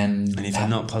 And if they're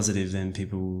not positive, then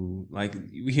people, like,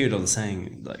 we hear it all the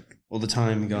saying, like all the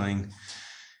time, going,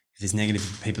 if there's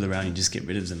negative people around, you just get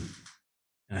rid of them.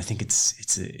 And I think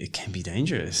it can be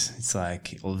dangerous. It's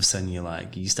like all of a sudden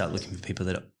you start looking for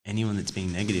people anyone that's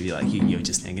being negative, you're like, you're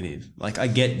just negative. Like I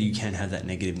get you can have that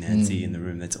negative Nancy in the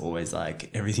room that's always like,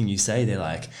 everything you say, they're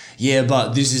like, yeah,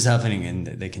 but this is happening, and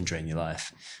they can drain your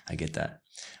life. I get that.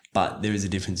 But there is a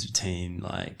difference between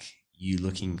like you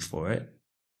looking for it,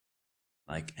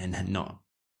 like, and not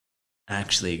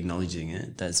actually acknowledging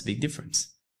it. That's a big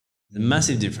difference. The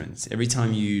massive difference. Every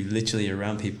time you literally are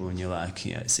around people and you're like,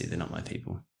 yeah, see, they're not my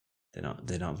people. They're not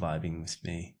vibing with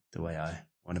me the way I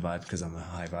want to vibe because I'm a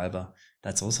high viber.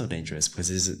 That's also dangerous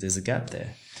because there's a gap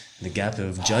there. The gap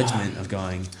of judgment of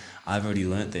going, I've already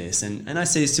learnt this. And I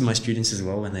say this to my students as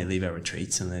well when they leave our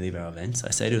retreats and they leave our events. I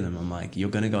say to them, I'm like, you're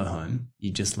going to go home.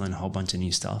 You just learn a whole bunch of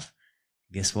new stuff.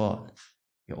 Guess what?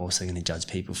 You're also going to judge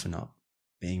people for not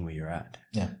being where you're at.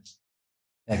 Yeah.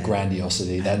 That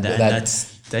grandiosity.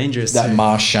 That's dangerous. That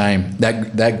mask shame.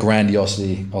 That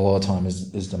grandiosity a lot of time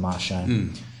is the mask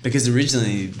shame. Because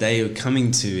originally they were coming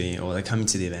to me, or they're coming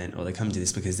to the event, or they're coming to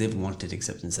this because they've wanted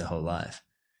acceptance their whole life.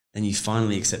 Then you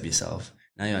finally accept yourself.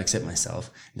 Now you accept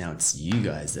myself. Now it's you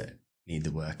guys that need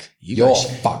the work. You're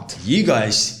fucked. You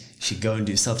guys should go and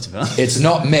do self-development. It's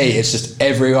not me. It's just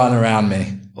everyone around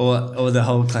me. Or the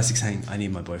whole classic saying, I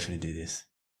need my boyfriend to do this.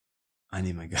 I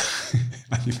need my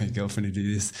girlfriend to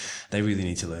do this. They really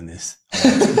need to learn this.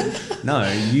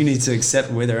 No, you need to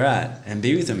accept where they're at and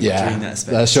be with them during that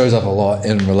space. That shows up a lot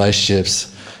in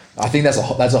relationships. I think that's a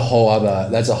whole other.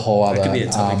 That could be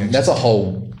a topic. That's a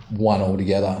whole one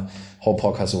altogether. Whole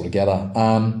podcast altogether.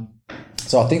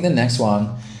 So I think the next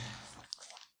one.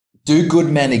 Do good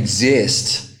men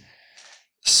exist?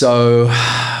 So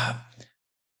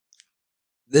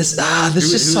there's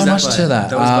just so much to that.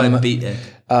 That was by Beat Ed.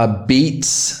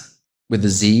 Beats with the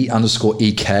Z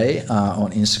 _EK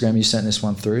on Instagram. You sent this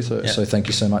one through, so thank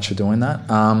you so much for doing that.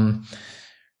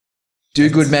 Do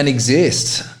good men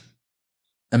exist?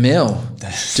 Emil,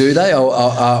 do they, or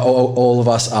are all of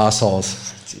us assholes?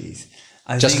 Jeez,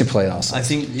 complete assholes. I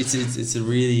think it's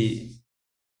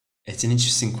an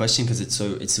interesting question because it's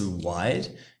so wide.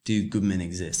 Do good men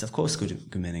exist? Of course,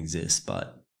 good men exist,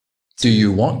 but do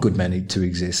you want good men to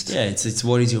exist? Yeah, it's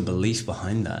what is your belief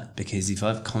behind that? Because if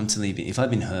I've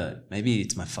been hurt, maybe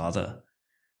it's my father.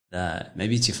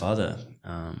 Maybe it's your father.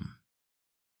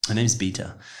 Her name's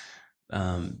Beta.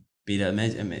 Beta.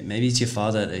 Maybe it's your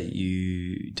father that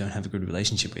you don't have a good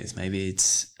relationship with. Maybe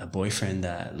it's a boyfriend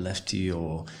that left you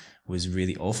or was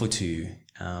really awful to you,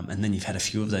 and then you've had a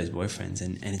few of those boyfriends,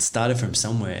 and it started from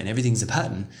somewhere, and everything's a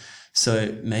pattern.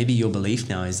 So maybe your belief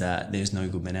now is that there's no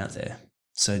good men out there.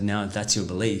 So now if that's your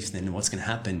belief, then what's going to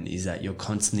happen is that you're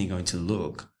constantly going to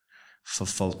look for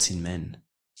faults in men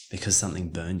because something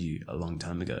burned you a long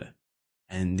time ago.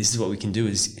 And this is what we can do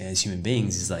as human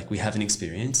beings is like we have an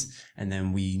experience and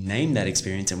then we name that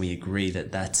experience and we agree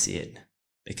that that's it.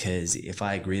 Because if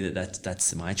I agree that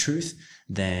that's my truth,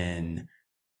 then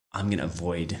I'm going to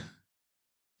avoid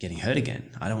getting hurt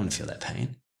again. I don't want to feel that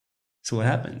pain. So what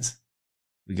happens?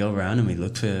 We go around and we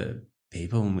look for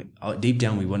people and deep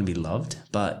down we want to be loved,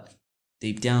 but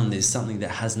deep down there's something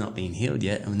that has not been healed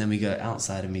yet. And then we go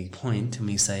outside and we point and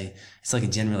we say, it's like a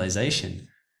generalization.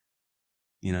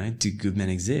 You know, do good men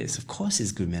exist? Of course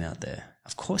there's good men out there.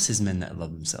 Of course there's men that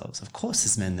love themselves. Of course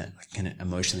there's men that can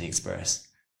emotionally express.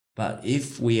 But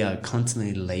if we are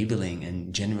constantly labeling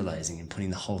and generalizing and putting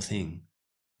the whole thing,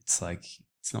 it's like,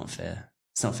 it's not fair.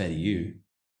 It's not fair to you.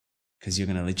 Because you're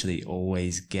going to literally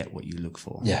always get what you look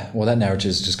for. Yeah, well, that narrative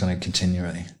is just going to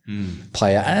continually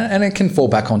play out. And it can fall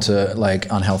back onto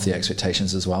like unhealthy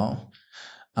expectations as well.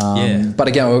 But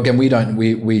again, we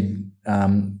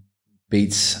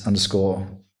Beats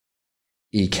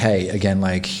 _EK, again,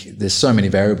 like there's so many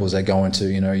variables that go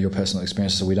into, you know, your personal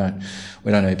experience. So we don't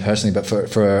know it personally, but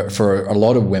for a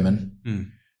lot of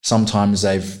women, sometimes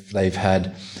they've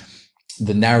had,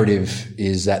 the narrative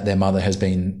is that their mother has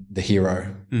been the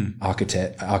hero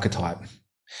archetype.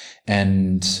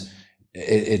 And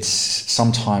it's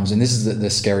sometimes, and this is the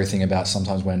scary thing about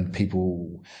sometimes when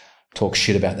people talk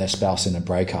shit about their spouse in a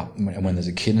breakup and when there's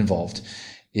a kid involved,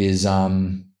 is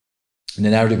the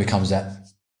narrative becomes that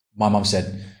my mum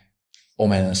said all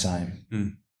men are the same.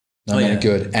 No men are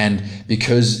good. And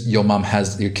because your mum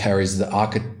carries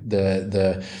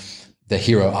the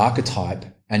hero archetype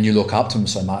and you look up to him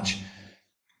so much,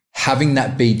 having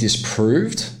that be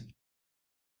disproved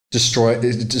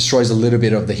destroys a little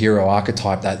bit of the hero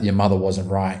archetype that your mother wasn't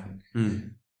right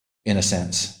in a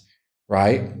sense,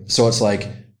 right? So it's like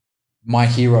my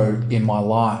hero in my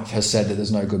life has said that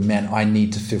there's no good men. I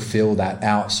need to fulfill that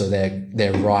out so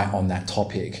they're right on that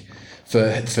topic.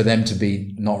 For them to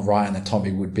be not right on that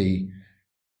topic would be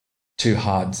too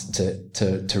hard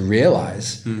to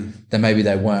realize that maybe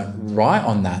they weren't right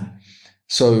on that.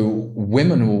 So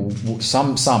women will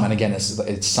some, and again,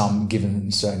 it's some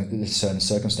given certain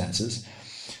circumstances,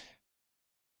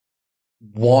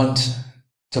 want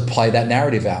to play that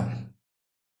narrative out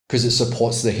because it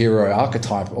supports the hero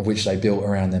archetype of which they built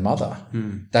around their mother.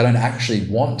 They don't actually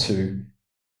want to.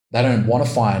 They don't want to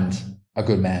find a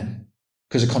good man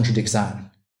because it contradicts that.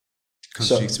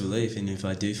 contradicts belief. And if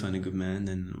I do find a good man,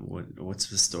 then what's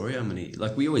the story I'm gonna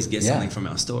like? We always get something from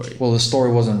our story. Well, the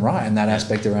story wasn't right, and that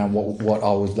aspect around what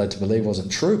I was led to believe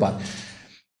wasn't true. But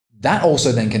that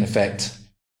also then can affect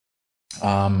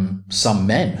some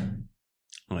men.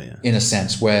 Oh yeah. In a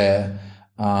sense, where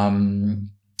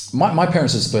my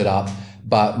parents had split up,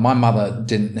 but my mother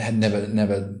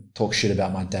never talked shit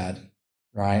about my dad,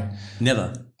 right?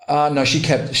 Never. No, she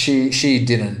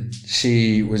didn't.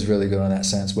 She was really good in that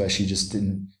sense where she just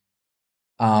didn't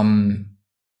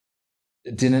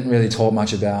really talk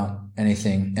much about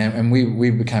anything. And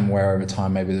we became aware over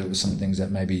time maybe there was some things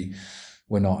that maybe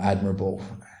were not admirable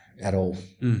at all,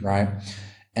 right?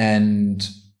 And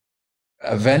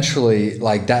eventually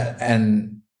like that,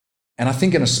 and I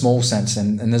think in a small sense,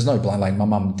 and there's no blame, like my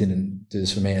mum didn't do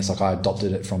this for me. It's like I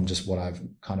adopted it from just what I've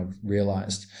kind of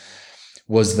realized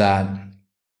was that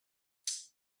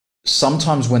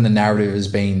sometimes when the narrative has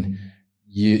been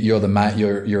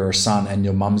you're a son and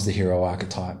your mum's the hero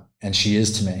archetype, and she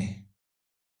is to me.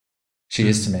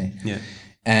 Yeah.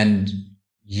 And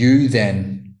you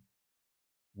then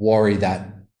worry that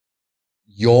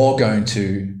you're going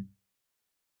to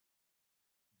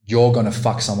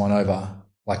fuck someone over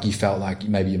like you felt like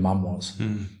maybe your mum was.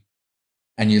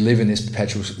 And you live in this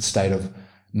perpetual state of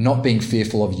not being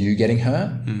fearful of you getting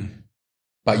hurt,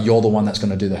 but you're the one that's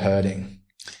going to do the hurting.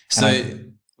 So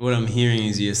what I'm hearing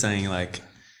is you're saying like,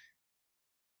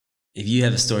 if you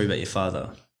have a story about your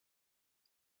father,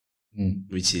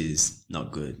 which is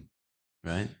not good,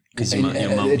 right? Because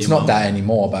it's not that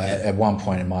anymore, but at one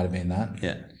point it might have been that.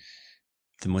 Yeah.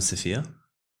 Then what's the fear?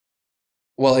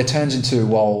 Well, it turns into,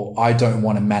 well, I don't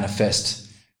want to manifest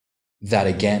that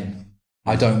again.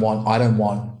 I don't want,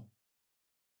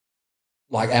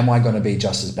 like, am I going to be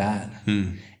just as bad?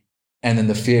 And then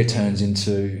the fear turns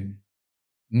into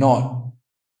not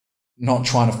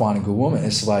trying to find a good woman.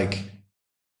 It's like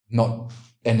not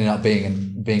ending up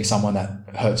being someone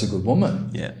that hurts a good woman.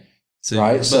 Yeah. So,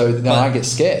 right. So then I get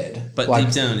scared. But like,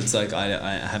 deep down, it's like I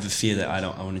have a fear that I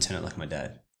want to turn out like my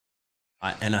dad.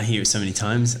 I hear it so many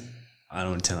times. I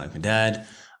don't want to turn out like my dad.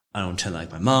 I don't want to turn out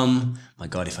like my mum. My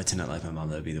God, if I turn out like my mum,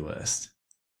 that would be the worst.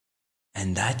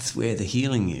 And that's where the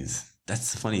healing is.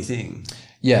 That's the funny thing.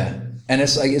 Yeah. And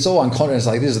it's like, it's all unconscious.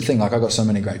 Like, this is the thing. Like, I got so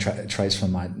many great traits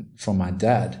from my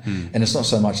dad. And it's not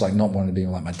so much like not wanting to be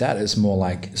like my dad. It's more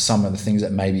like some of the things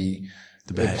that maybe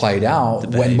played out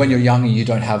when you're young and you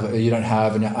don't have,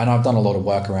 and I've done a lot of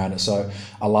work around it. So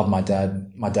I love my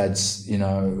dad. My dad's,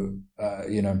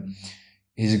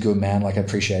 he's a good man. Like, I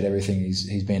appreciate everything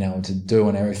he's been able to do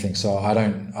and everything. So I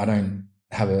don't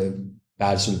have a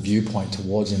bad sort of viewpoint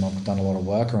towards him. I've done a lot of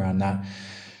work around that.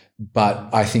 But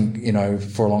I think,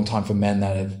 for a long time, for men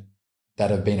that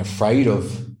have been afraid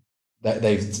of that,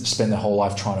 they've spent their whole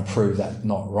life trying to prove that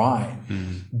not right.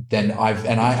 Then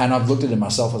I've looked at it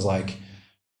myself as like,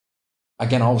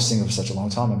 again, I was single for such a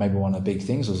long time, and maybe one of the big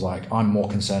things was like, I'm more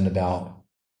concerned about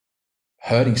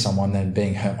hurting someone than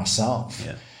being hurt myself.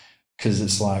 Yeah. Because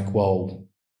it's like, well,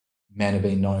 men have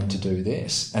been known to do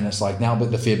this, and it's like now, but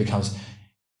the fear becomes,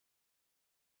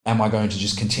 am I going to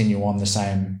just continue on the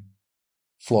same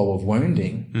flow of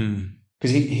wounding?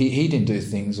 Because he didn't do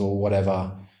things or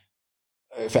whatever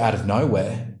for out of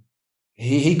nowhere.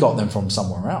 He got them from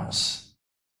somewhere else,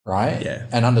 right? Yeah.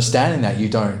 And understanding that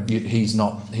he's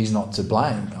not to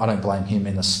blame. I don't blame him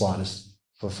in the slightest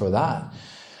for that.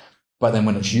 But then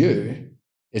when it's you,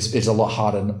 it's a lot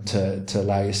harder to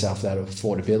allow yourself that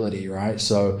affordability, right?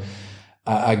 So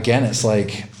again, it's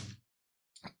like,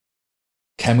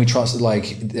 can we trust?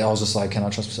 Like, I was just like, can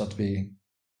I trust myself to be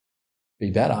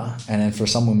better? And then for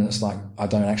some women, it's like, I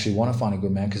don't actually want to find a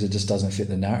good man because it just doesn't fit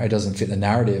the narrative. It doesn't fit the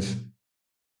narrative.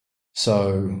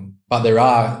 So, but there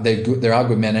are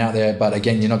good men out there. But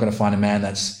again, you're not going to find a man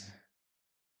that's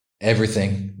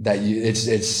everything that you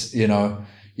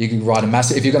can write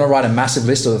if you're going to write a massive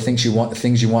list of the things you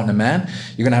want in a man,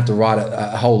 you're going to have to write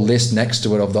a whole list next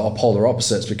to it of the polar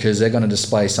opposites, because they're going to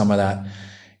display some of that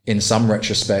in some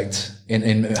retrospect,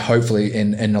 in hopefully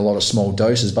in a lot of small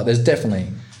doses. But there's definitely,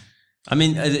 I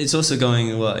mean, it's also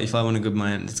going, well, if I want a good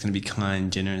man, it's going to be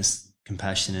kind, generous,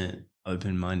 compassionate,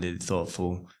 open-minded,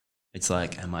 thoughtful. It's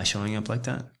like, am I showing up like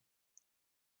that?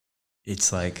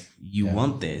 It's like, you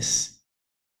want this,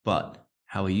 but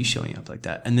how are you showing up like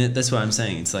that? And that's what I'm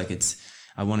saying. It's like,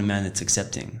 I want a man that's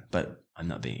accepting, but I'm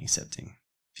not being accepting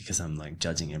because I'm like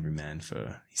judging every man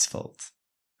for his fault,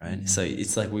 right? So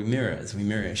it's like we mirror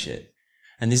shit.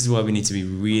 And this is why we need to be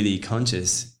really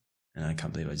conscious. And I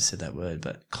can't believe I just said that word,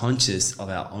 but conscious of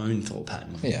our own thought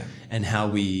pattern and how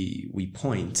we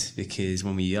point, because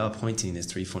when we are pointing, there's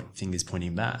 3 fingers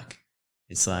pointing back.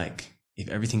 It's like, if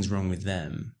everything's wrong with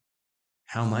them,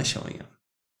 how am I showing up?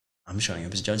 I'm showing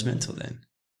up as judgmental then.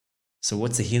 So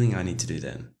what's the healing I need to do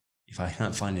then? If I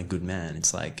can't find a good man,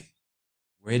 it's like,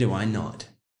 where do I not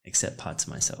accept parts of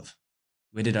myself?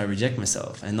 Where did I reject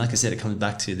myself? And like I said, it comes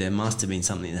back to there must have been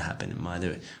something that happened.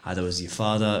 Either it was your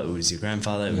father, it was your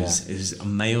grandfather, it was a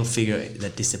male figure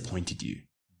that disappointed you.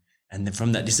 And then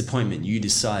from that disappointment, you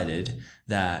decided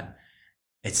that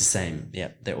it's the same.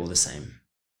 Yeah, they're all the same.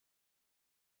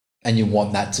 And you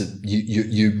want that to,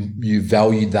 you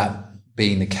valued that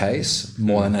being the case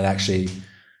more than it actually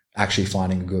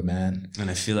finding a good man.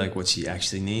 And I feel like what she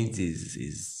actually needs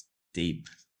is deep,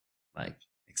 like,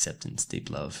 acceptance, deep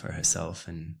love for herself.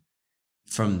 And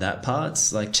from that part,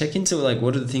 like, check into, like,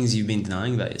 what are the things you've been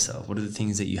denying about yourself? What are the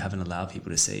things that you haven't allowed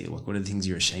people to see? What are the things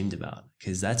you're ashamed about?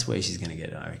 Because that's where she's going to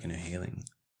get, I reckon, her healing.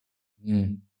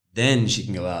 Then she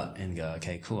can go out and go,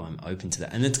 okay, cool, I'm open to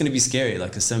that. And it's going to be scary.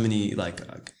 Like, there's so many, like,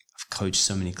 I've coached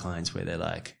so many clients where they're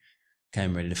like, okay,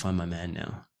 I'm ready to find my man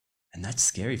now. And that's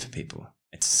scary for people.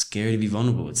 It's scary to be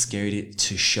vulnerable. It's scary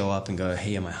to show up and go,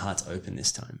 hey, my heart's open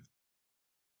this time.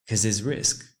 Because there's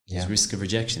risk. There's risk of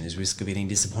rejection. There's risk of getting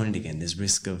disappointed again. There's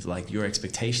risk of, like, your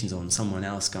expectations on someone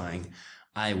else going,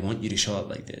 I want you to show up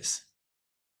like this.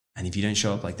 And if you don't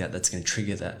show up like that, that's going to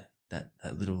trigger that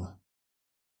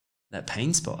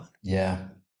pain spot. Yeah.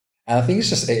 And I think it's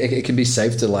just, it can be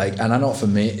safe to, like, and I know for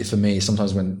me,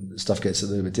 sometimes when stuff gets a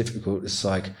little bit difficult, it's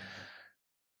like,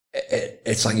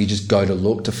 it's like you just go to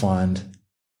look to find,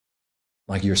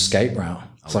 like, your escape route.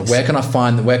 It's like, where can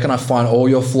I find all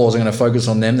your flaws? I'm going to focus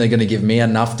on them. They're going to give me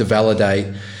enough to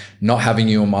validate not having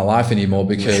you in my life anymore,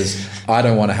 because I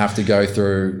don't want to have to go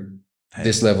through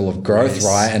this level of growth,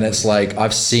 right? And it's like,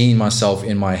 I've seen myself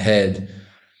in my head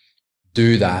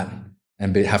do that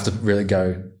and have to really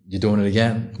go, you're doing it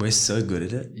again. We're so good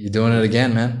at it. You're doing it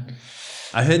again, man.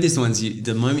 I heard this once,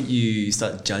 the moment you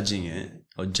start judging it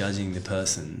or judging the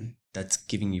person, that's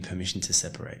giving you permission to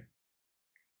separate.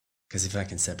 Because if I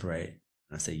can separate,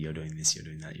 I say, you're doing this, you're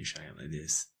doing that, you're showing up like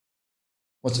this.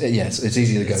 It's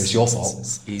easy to go, it's your fault.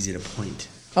 It's easy to point.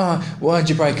 Why'd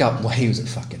you break up? Well, he was a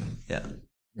fucking... Yeah.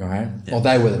 Right? Yeah. Well,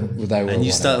 they were. And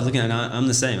you start looking at, I'm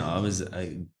the same. I was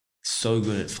so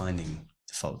good at finding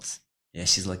the faults. Yeah,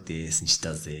 she's like this and she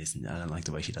does this and I don't like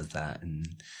the way she does that. And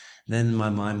then my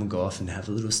mind will go off and have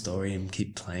a little story and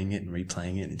keep playing it and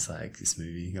replaying it. And it's like this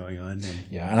movie going on.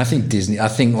 And I think I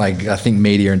think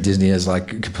media and Disney has, like,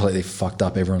 completely fucked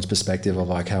up everyone's perspective of,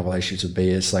 like, how relationships would be.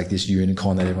 It's like this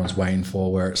unicorn that everyone's waiting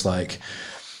for, where it's like,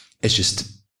 it's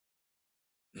just,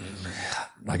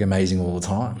 like, amazing all the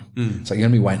time. It's like, you're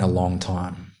going to be waiting a long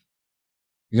time.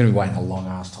 You're going to be waiting a long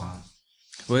ass time.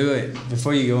 Wait.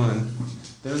 Before you go on,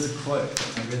 there was a quote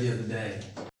I read the other day.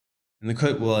 And the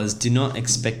quote was, do not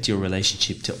expect your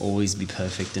relationship to always be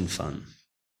perfect and fun.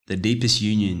 The deepest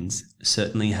unions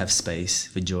certainly have space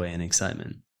for joy and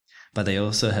excitement, but they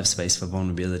also have space for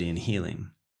vulnerability and healing.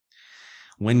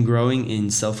 When growing in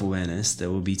self-awareness,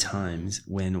 there will be times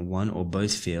when one or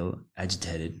both feel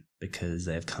agitated because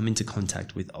they have come into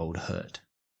contact with old hurt.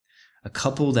 A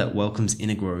couple that welcomes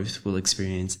inner growth will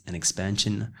experience an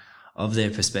expansion of their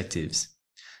perspectives,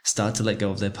 start to let go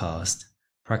of their past,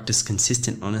 practice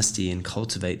consistent honesty, and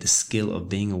cultivate the skill of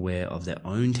being aware of their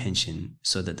own tension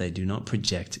so that they do not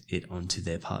project it onto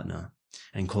their partner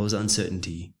and cause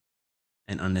uncertainty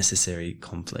and unnecessary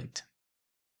conflict.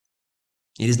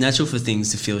 It is natural for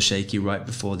things to feel shaky right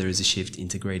before there is a shift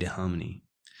into greater harmony.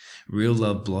 Real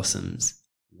love blossoms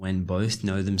when both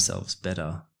know themselves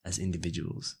better as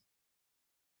individuals.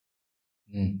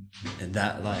 And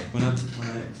that, like,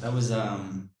 that was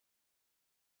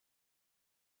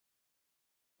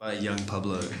by Young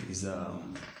Pablo. He's a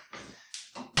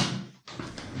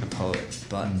poet,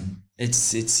 but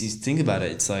it's you think about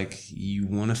it, it's like you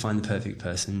want to find the perfect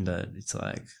person, but it's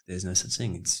like there's no such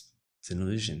thing. It's an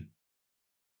illusion.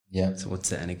 Yeah. So what's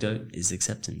the anecdote? Is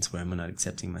acceptance. Where am I not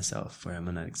accepting myself? Where am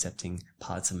I not accepting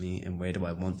parts of me? And where do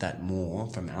I want that more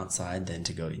from outside than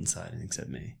to go inside and accept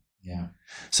me? Yeah.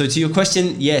 So to your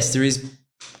question, yes, there is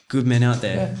good men out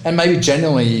there. Yeah. And maybe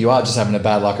genuinely you are just having a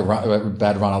bad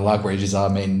run of luck, where you just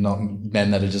not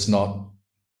men that are just not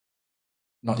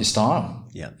your style.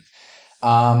 Yeah.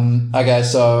 Okay,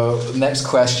 so next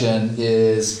question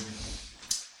is,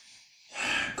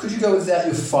 could you go without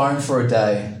your phone for a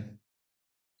day?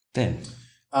 Ben.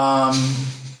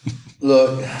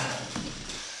 Look,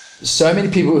 so many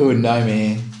people who would know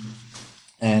me,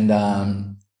 and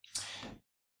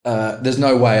there's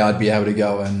no way I'd be able to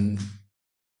go and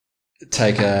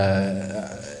take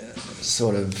any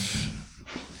sort of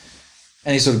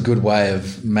good way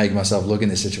of making myself look in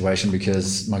this situation,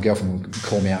 because my girlfriend would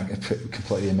call me out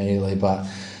completely immediately. But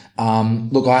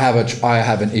Look, I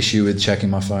have an issue with checking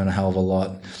my phone a hell of a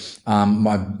lot.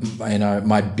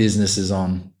 My business is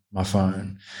on my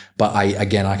phone, but I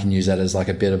can use that as like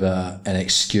a bit of an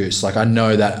excuse. Like I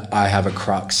know that I have a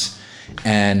crux,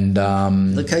 and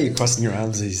look how you're crossing your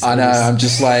arms. I know. I'm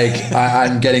just like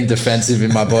I'm getting defensive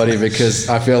in my body because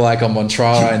I feel like I'm on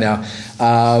trial right now.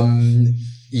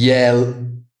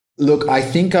 Look, I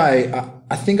think I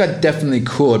definitely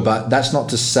could, but that's not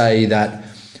to say that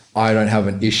I don't have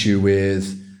an issue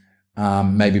with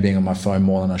maybe being on my phone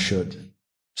more than I should.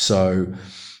 So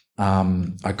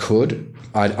I could.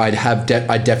 I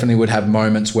definitely would have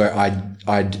moments where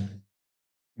I'd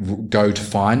go to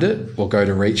find it or go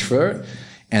to reach for it,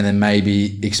 and then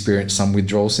maybe experience some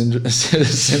withdrawal symptoms.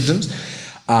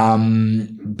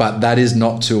 But that is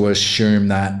not to assume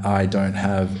that I don't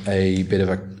have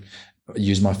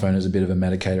use my phone as a bit of a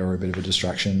medicator or a bit of a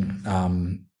distraction.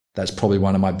 That's probably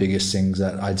one of my biggest things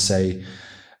that I'd say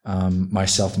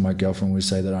myself and my girlfriend would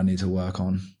say that I need to work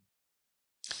on.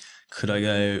 Could I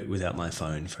go without my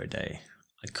phone for a day?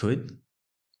 I could.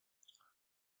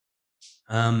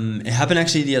 It happened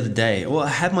actually the other day. Well, I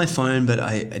had my phone, but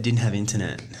I didn't have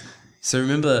internet. So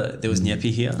remember there was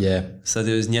Nyepi here? Yeah. So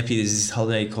there was Nyepi. There's this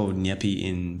holiday called Nyepi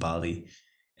in Bali.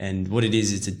 And what it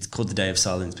is it's called the Day of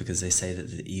Silence because they say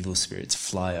that the evil spirits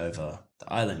fly over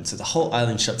the island. So the whole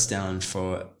island shuts down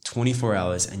for 24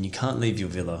 hours and you can't leave your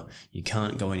villa. You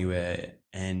can't go anywhere.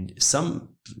 And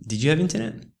did you have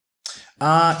internet?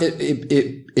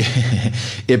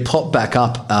 It popped back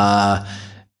up, I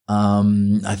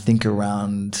think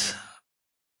around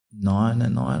 9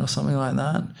 at night or something like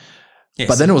that. Yes.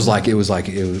 But then it was at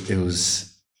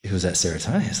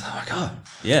serotonin. It's like, oh my God,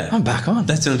 yeah, I'm back on.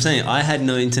 That's what I'm saying. I had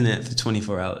no internet for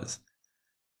 24 hours.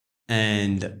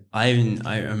 And I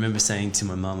remember saying to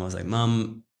my mum, I was like,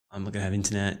 Mum, I'm not going to have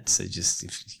internet. So just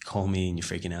if you call me and you're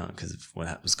freaking out because of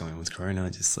what was going on with Corona,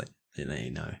 just let you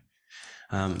know.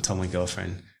 Told my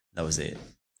girlfriend, that was it.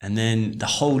 And then the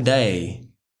whole day,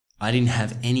 I didn't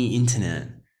have any internet.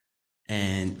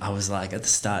 And I was like, at the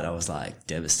start, I was like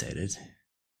devastated,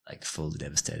 like fully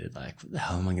devastated. Like, what the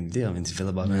hell am I going to do? I'm in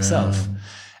Sevilla by myself.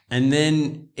 And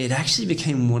then it actually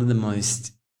became one of the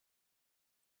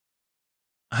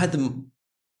I had the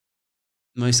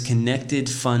most connected,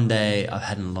 fun day I've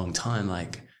had in a long time.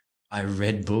 Like, I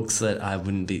read books that I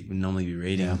would normally be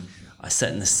reading. Yeah. I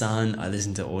sat in the sun. I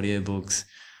listened to audiobooks.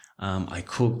 I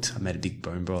cooked. I made a big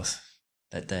bone broth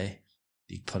that day,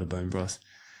 big pot of bone broth.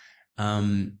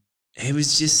 It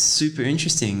was just super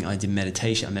interesting. I did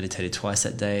meditation. I meditated twice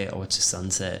that day. I watched the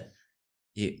sunset.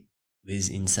 It was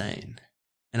insane.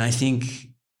 And I think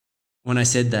when I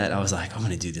said that, I was like, I'm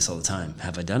going to do this all the time.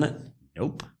 Have I done it?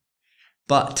 Nope.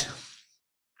 But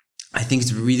I think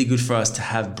it's really good for us to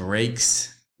have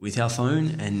breaks with our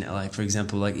phone. And like, for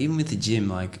example, like even with the gym,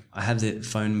 like I have the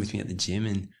phone with me at the gym,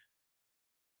 and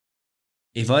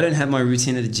if I don't have my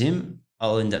routine at the gym,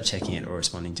 I'll end up checking it or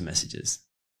responding to messages.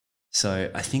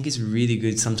 So I think it's really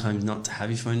good sometimes not to have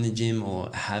your phone in the gym or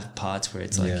have parts where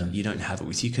it's like you don't have it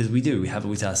with you, because we have it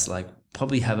with us, like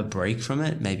probably have a break from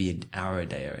it, maybe an hour a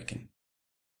day, I reckon,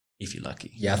 if you're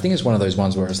lucky. Yeah, I think it's one of those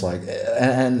ones where it's like,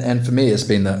 and for me, it's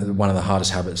been one of the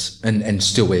hardest habits and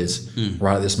still is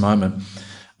right at this moment.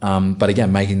 But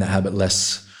again, making that habit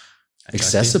less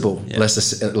accessible,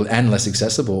 less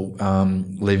accessible,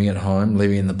 leaving it at home,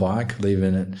 leaving it in the bike,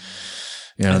 leaving it,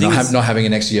 not having it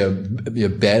next to your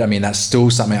bed. I mean, that's still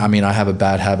something. I mean, I have a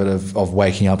bad habit of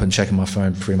waking up and checking my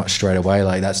phone pretty much straight away.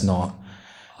 Like that's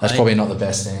probably not the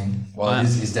best thing. Well,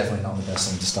 it's definitely not the best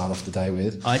thing to start off the day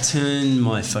with. I turn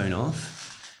my phone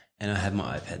off and I have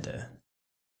my iPad there.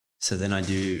 So then I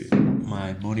do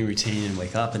my morning routine and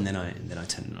wake up, and then I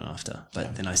turn it on after.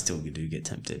 But then I still do get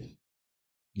tempted.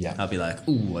 Yeah. I'll be like,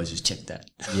 ooh, I just checked that.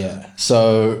 Yeah.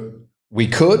 So we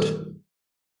could,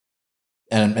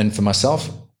 and for myself,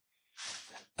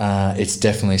 it's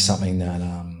definitely something that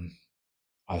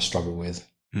I struggle with.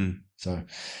 So,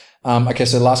 okay.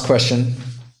 So last question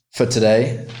for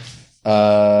today.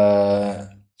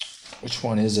 Which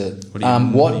one is it?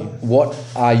 What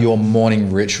are your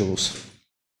morning rituals?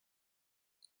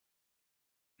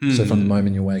 So from the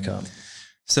moment you wake up.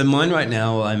 So mine right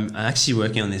now, I'm actually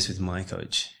working on this with my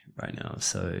coach right now.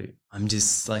 So I'm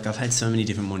just like, I've had so many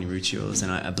different morning rituals,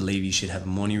 and I believe you should have a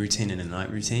morning routine and a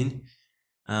night routine.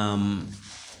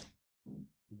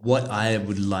 What I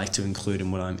would like to include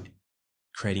and what I'm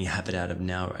creating a habit out of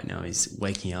right now is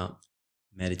waking up,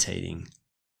 meditating,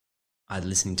 either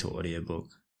listening to an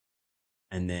audiobook,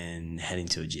 and then heading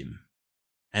to a gym.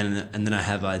 And then I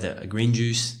have either a green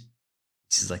juice,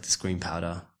 which is like this green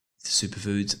powder,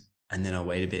 superfoods, and then I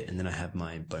wait a bit, and then I have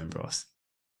my bone broth.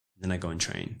 And then I go and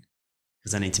train.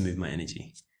 because I need to move my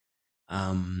energy.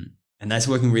 And that's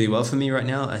working really well for me right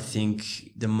now. I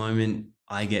think the moment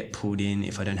I get pulled in,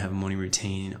 if I don't have a morning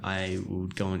routine, I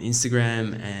would go on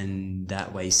Instagram, and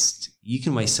you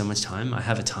can waste so much time. I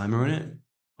have a timer on it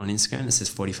on Instagram that says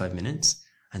 45 minutes,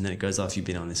 and then it goes off, you've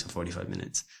been on this for 45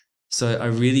 minutes. So I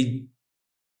really,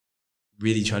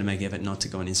 really try to make an effort not to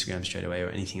go on Instagram straight away or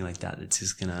anything like that. That's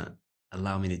just going to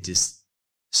allow me to just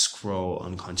scroll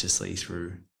unconsciously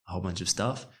through a whole bunch of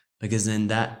stuff, because then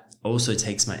that also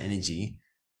takes my energy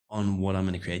on what I'm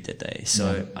going to create that day.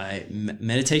 So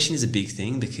meditation is a big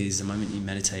thing, because the moment you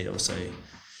meditate also,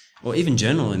 or even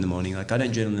journal in the morning, like I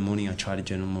don't journal in the morning, I try to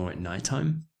journal more at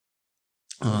nighttime.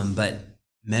 But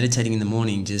meditating in the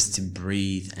morning just to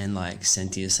breathe and like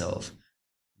center yourself,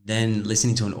 then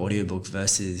listening to an audiobook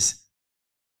versus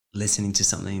listening to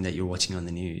something that you're watching on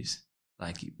the news.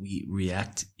 Like we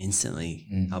react instantly.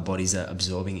 Our bodies are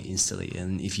absorbing it instantly.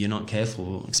 And if you're not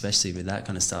careful, especially with that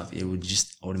kind of stuff, it would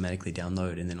just automatically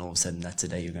download. And then all of a sudden that's the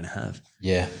day you're going to have.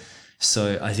 Yeah.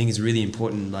 So I think it's really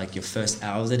important. Like your first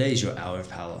hour of the day is your hour of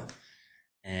power.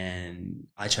 And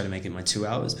I try to make it my 2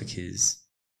 hours, because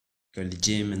I go to the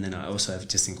gym, and then I also have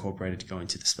just incorporated going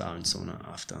to the spa and sauna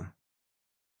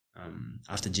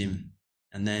after gym.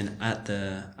 And then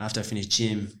after I finish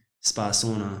gym, spa,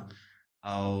 sauna,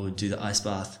 I'll do the ice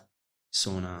bath,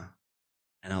 sauna,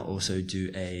 and I'll also do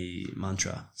a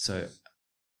mantra. So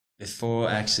before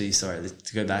I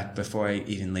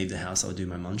even leave the house, I'll do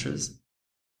my mantras,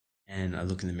 and I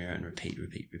look in the mirror and repeat.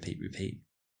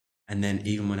 And then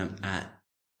even when I'm at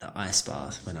the ice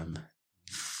bath, when I'm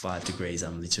 5 degrees,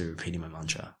 I'm literally repeating my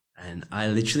mantra. And I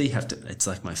literally have to, it's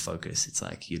like my focus. It's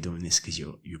like you're doing this because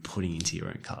you're putting into your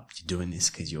own cup. You're doing this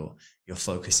because you're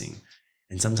focusing.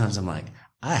 And sometimes I'm like,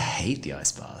 I hate the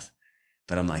ice bath,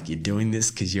 but I'm like, you're doing this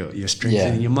because you're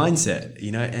strengthening your mindset,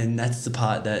 and that's the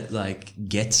part that like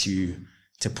gets you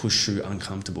to push through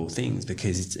uncomfortable things,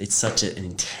 because it's such an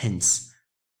intense,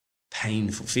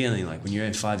 painful feeling. Like when you're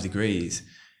at 5 degrees,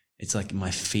 it's like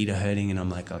my feet are hurting, and I'm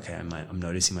like, okay, I'm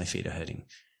noticing my feet are hurting.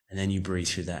 And then you breathe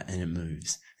through that and it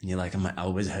moves, and you're like, my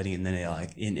elbows are hurting. And then you're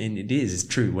like, and it's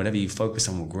true. Whatever you focus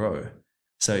on will grow.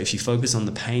 So if you focus on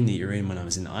the pain that you're in when I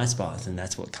was in the ice bath, then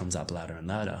that's what comes up louder and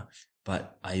louder.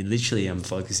 But I literally am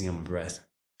focusing on my breath,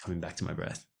 coming back to my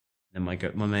breath. Then my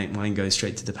mind goes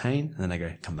straight to the pain, and then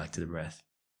I come back to the breath.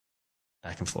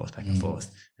 Back and forth. And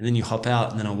then you hop out,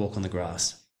 and then I walk on the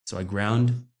grass. So I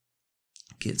ground,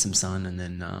 get some sun, and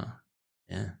then,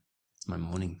 it's my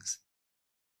mornings.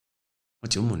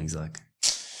 What's your mornings like?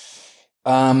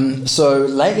 So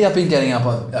lately I've been getting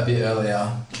up a bit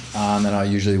earlier than I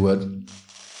usually would.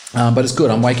 But it's good.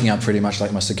 I'm waking up pretty much,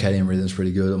 like my circadian rhythm's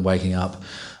pretty good. I'm waking up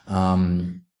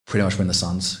pretty much when the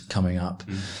sun's coming up.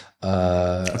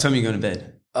 What time are you going to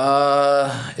bed?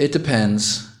 It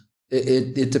depends.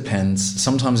 It depends.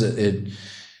 Sometimes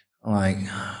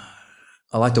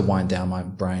I like to wind down my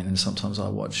brain, and sometimes I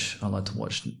like to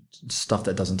watch stuff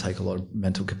that doesn't take a lot of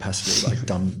mental capacity, like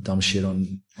dumb shit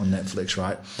on Netflix,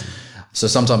 right? So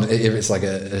sometimes if it's like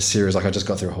a series, like I just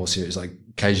got through a whole series, like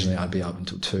occasionally I'd be up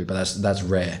until 2, but that's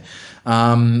rare.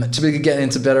 Typically getting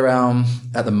into bed around,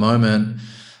 at the moment,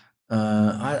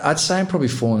 I'd say I'm probably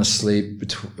falling asleep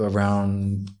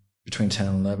between 10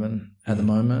 and 11 at the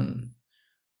moment.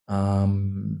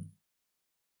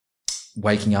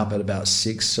 Waking up at about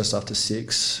 6, just after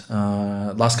 6.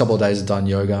 Last couple of days I've done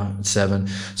yoga at 7.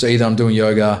 So either I'm doing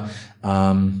yoga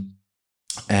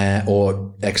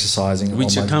or exercising.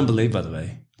 Which I can't believe, by the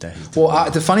way. Well,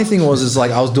 the funny thing is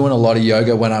like I was doing a lot of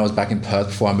yoga when I was back in Perth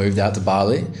before I moved out to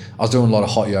Bali. I was doing a lot of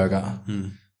hot yoga.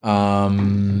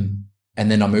 And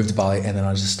then I moved to Bali, and then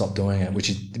I just stopped doing it,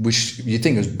 which you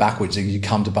think is backwards. You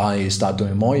come to Bali, you start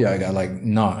doing more yoga. Like,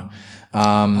 no.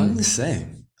 I'm the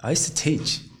same. I used to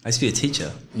teach. I used to be a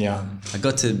teacher. Yeah. I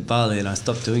got to Bali and I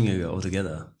stopped doing yoga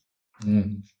altogether.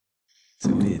 It's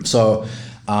weird. So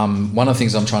one of the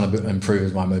things I'm trying to improve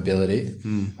is my mobility.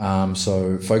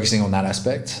 So focusing on that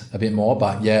aspect a bit more.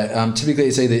 But typically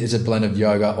it's a blend of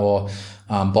yoga or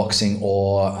boxing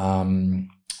or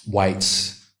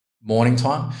weights morning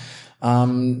time.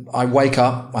 I wake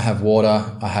up, I have water,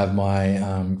 I have my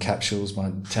capsules,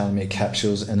 my telomere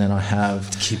capsules, and then I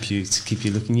have to keep you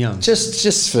looking young.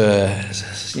 Just for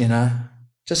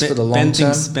for the long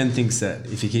term. Ben thinks that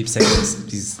if he keeps taking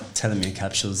these telomere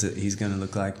capsules, that he's going to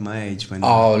look like my age.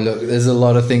 Look, there's a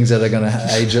lot of things that are going to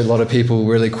age a lot of people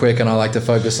really quick, and I like to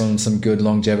focus on some good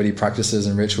longevity practices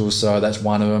and rituals. So that's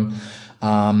one of them.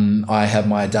 I have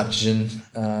my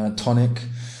adaptogen tonic.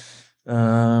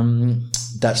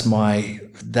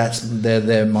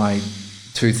 They're my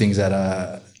 2 things that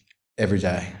are every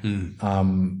day.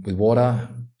 With water,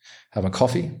 have a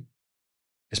coffee,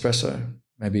 espresso,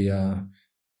 maybe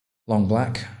long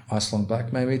black, iced long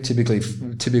black, maybe. Typically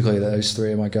those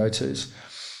three are my go-tos.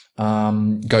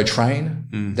 Go train,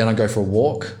 then I go for a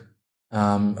walk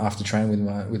after training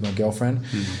with my girlfriend,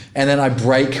 and then I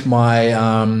break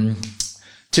my.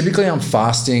 Typically, I'm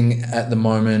fasting at the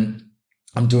moment.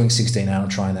 I'm doing 16 hour,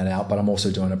 trying that out, but I'm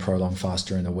also doing a prolonged fast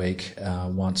during the week,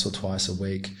 once or twice a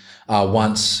week,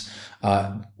 once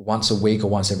a week or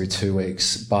once every 2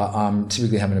 weeks. But I'm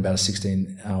typically having about a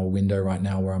 16 hour window right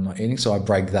now where I'm not eating. So I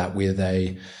break that with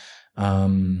a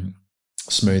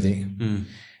smoothie. And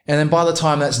then by the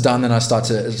time that's done, then I start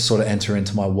to sort of enter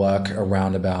into my work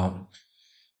around about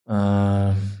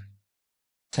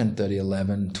 10:30,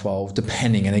 11, 12,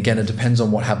 depending. And again, it depends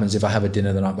on what happens. If I have a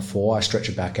dinner the night before, I stretch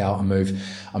it back out and move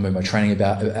my training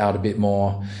out a bit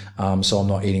more, so I'm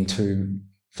not eating too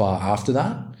far after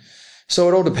that. So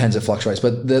it all depends. It fluctuates.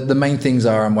 But the main things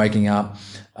are I'm waking up,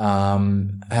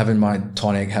 having my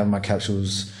tonic, having my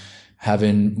capsules,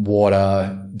 having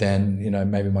water, then,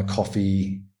 maybe my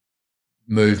coffee,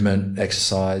 movement,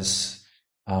 exercise,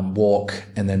 walk.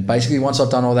 And then basically once I've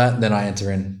done all that, then I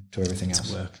enter into everything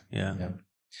else. Work. Yeah.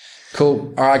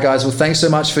 Cool. All right, guys. Well, thanks so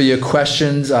much for your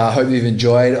questions. I hope you've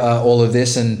enjoyed all of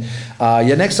this. And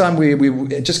next time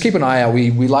we just keep an eye out.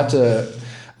 We like to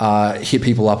hit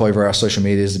people up over our social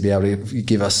medias to be able to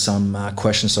give us some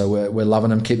questions. So we're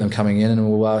loving them. Keep them coming in,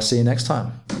 and we'll see you next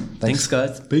time. Thanks,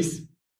 guys. Peace.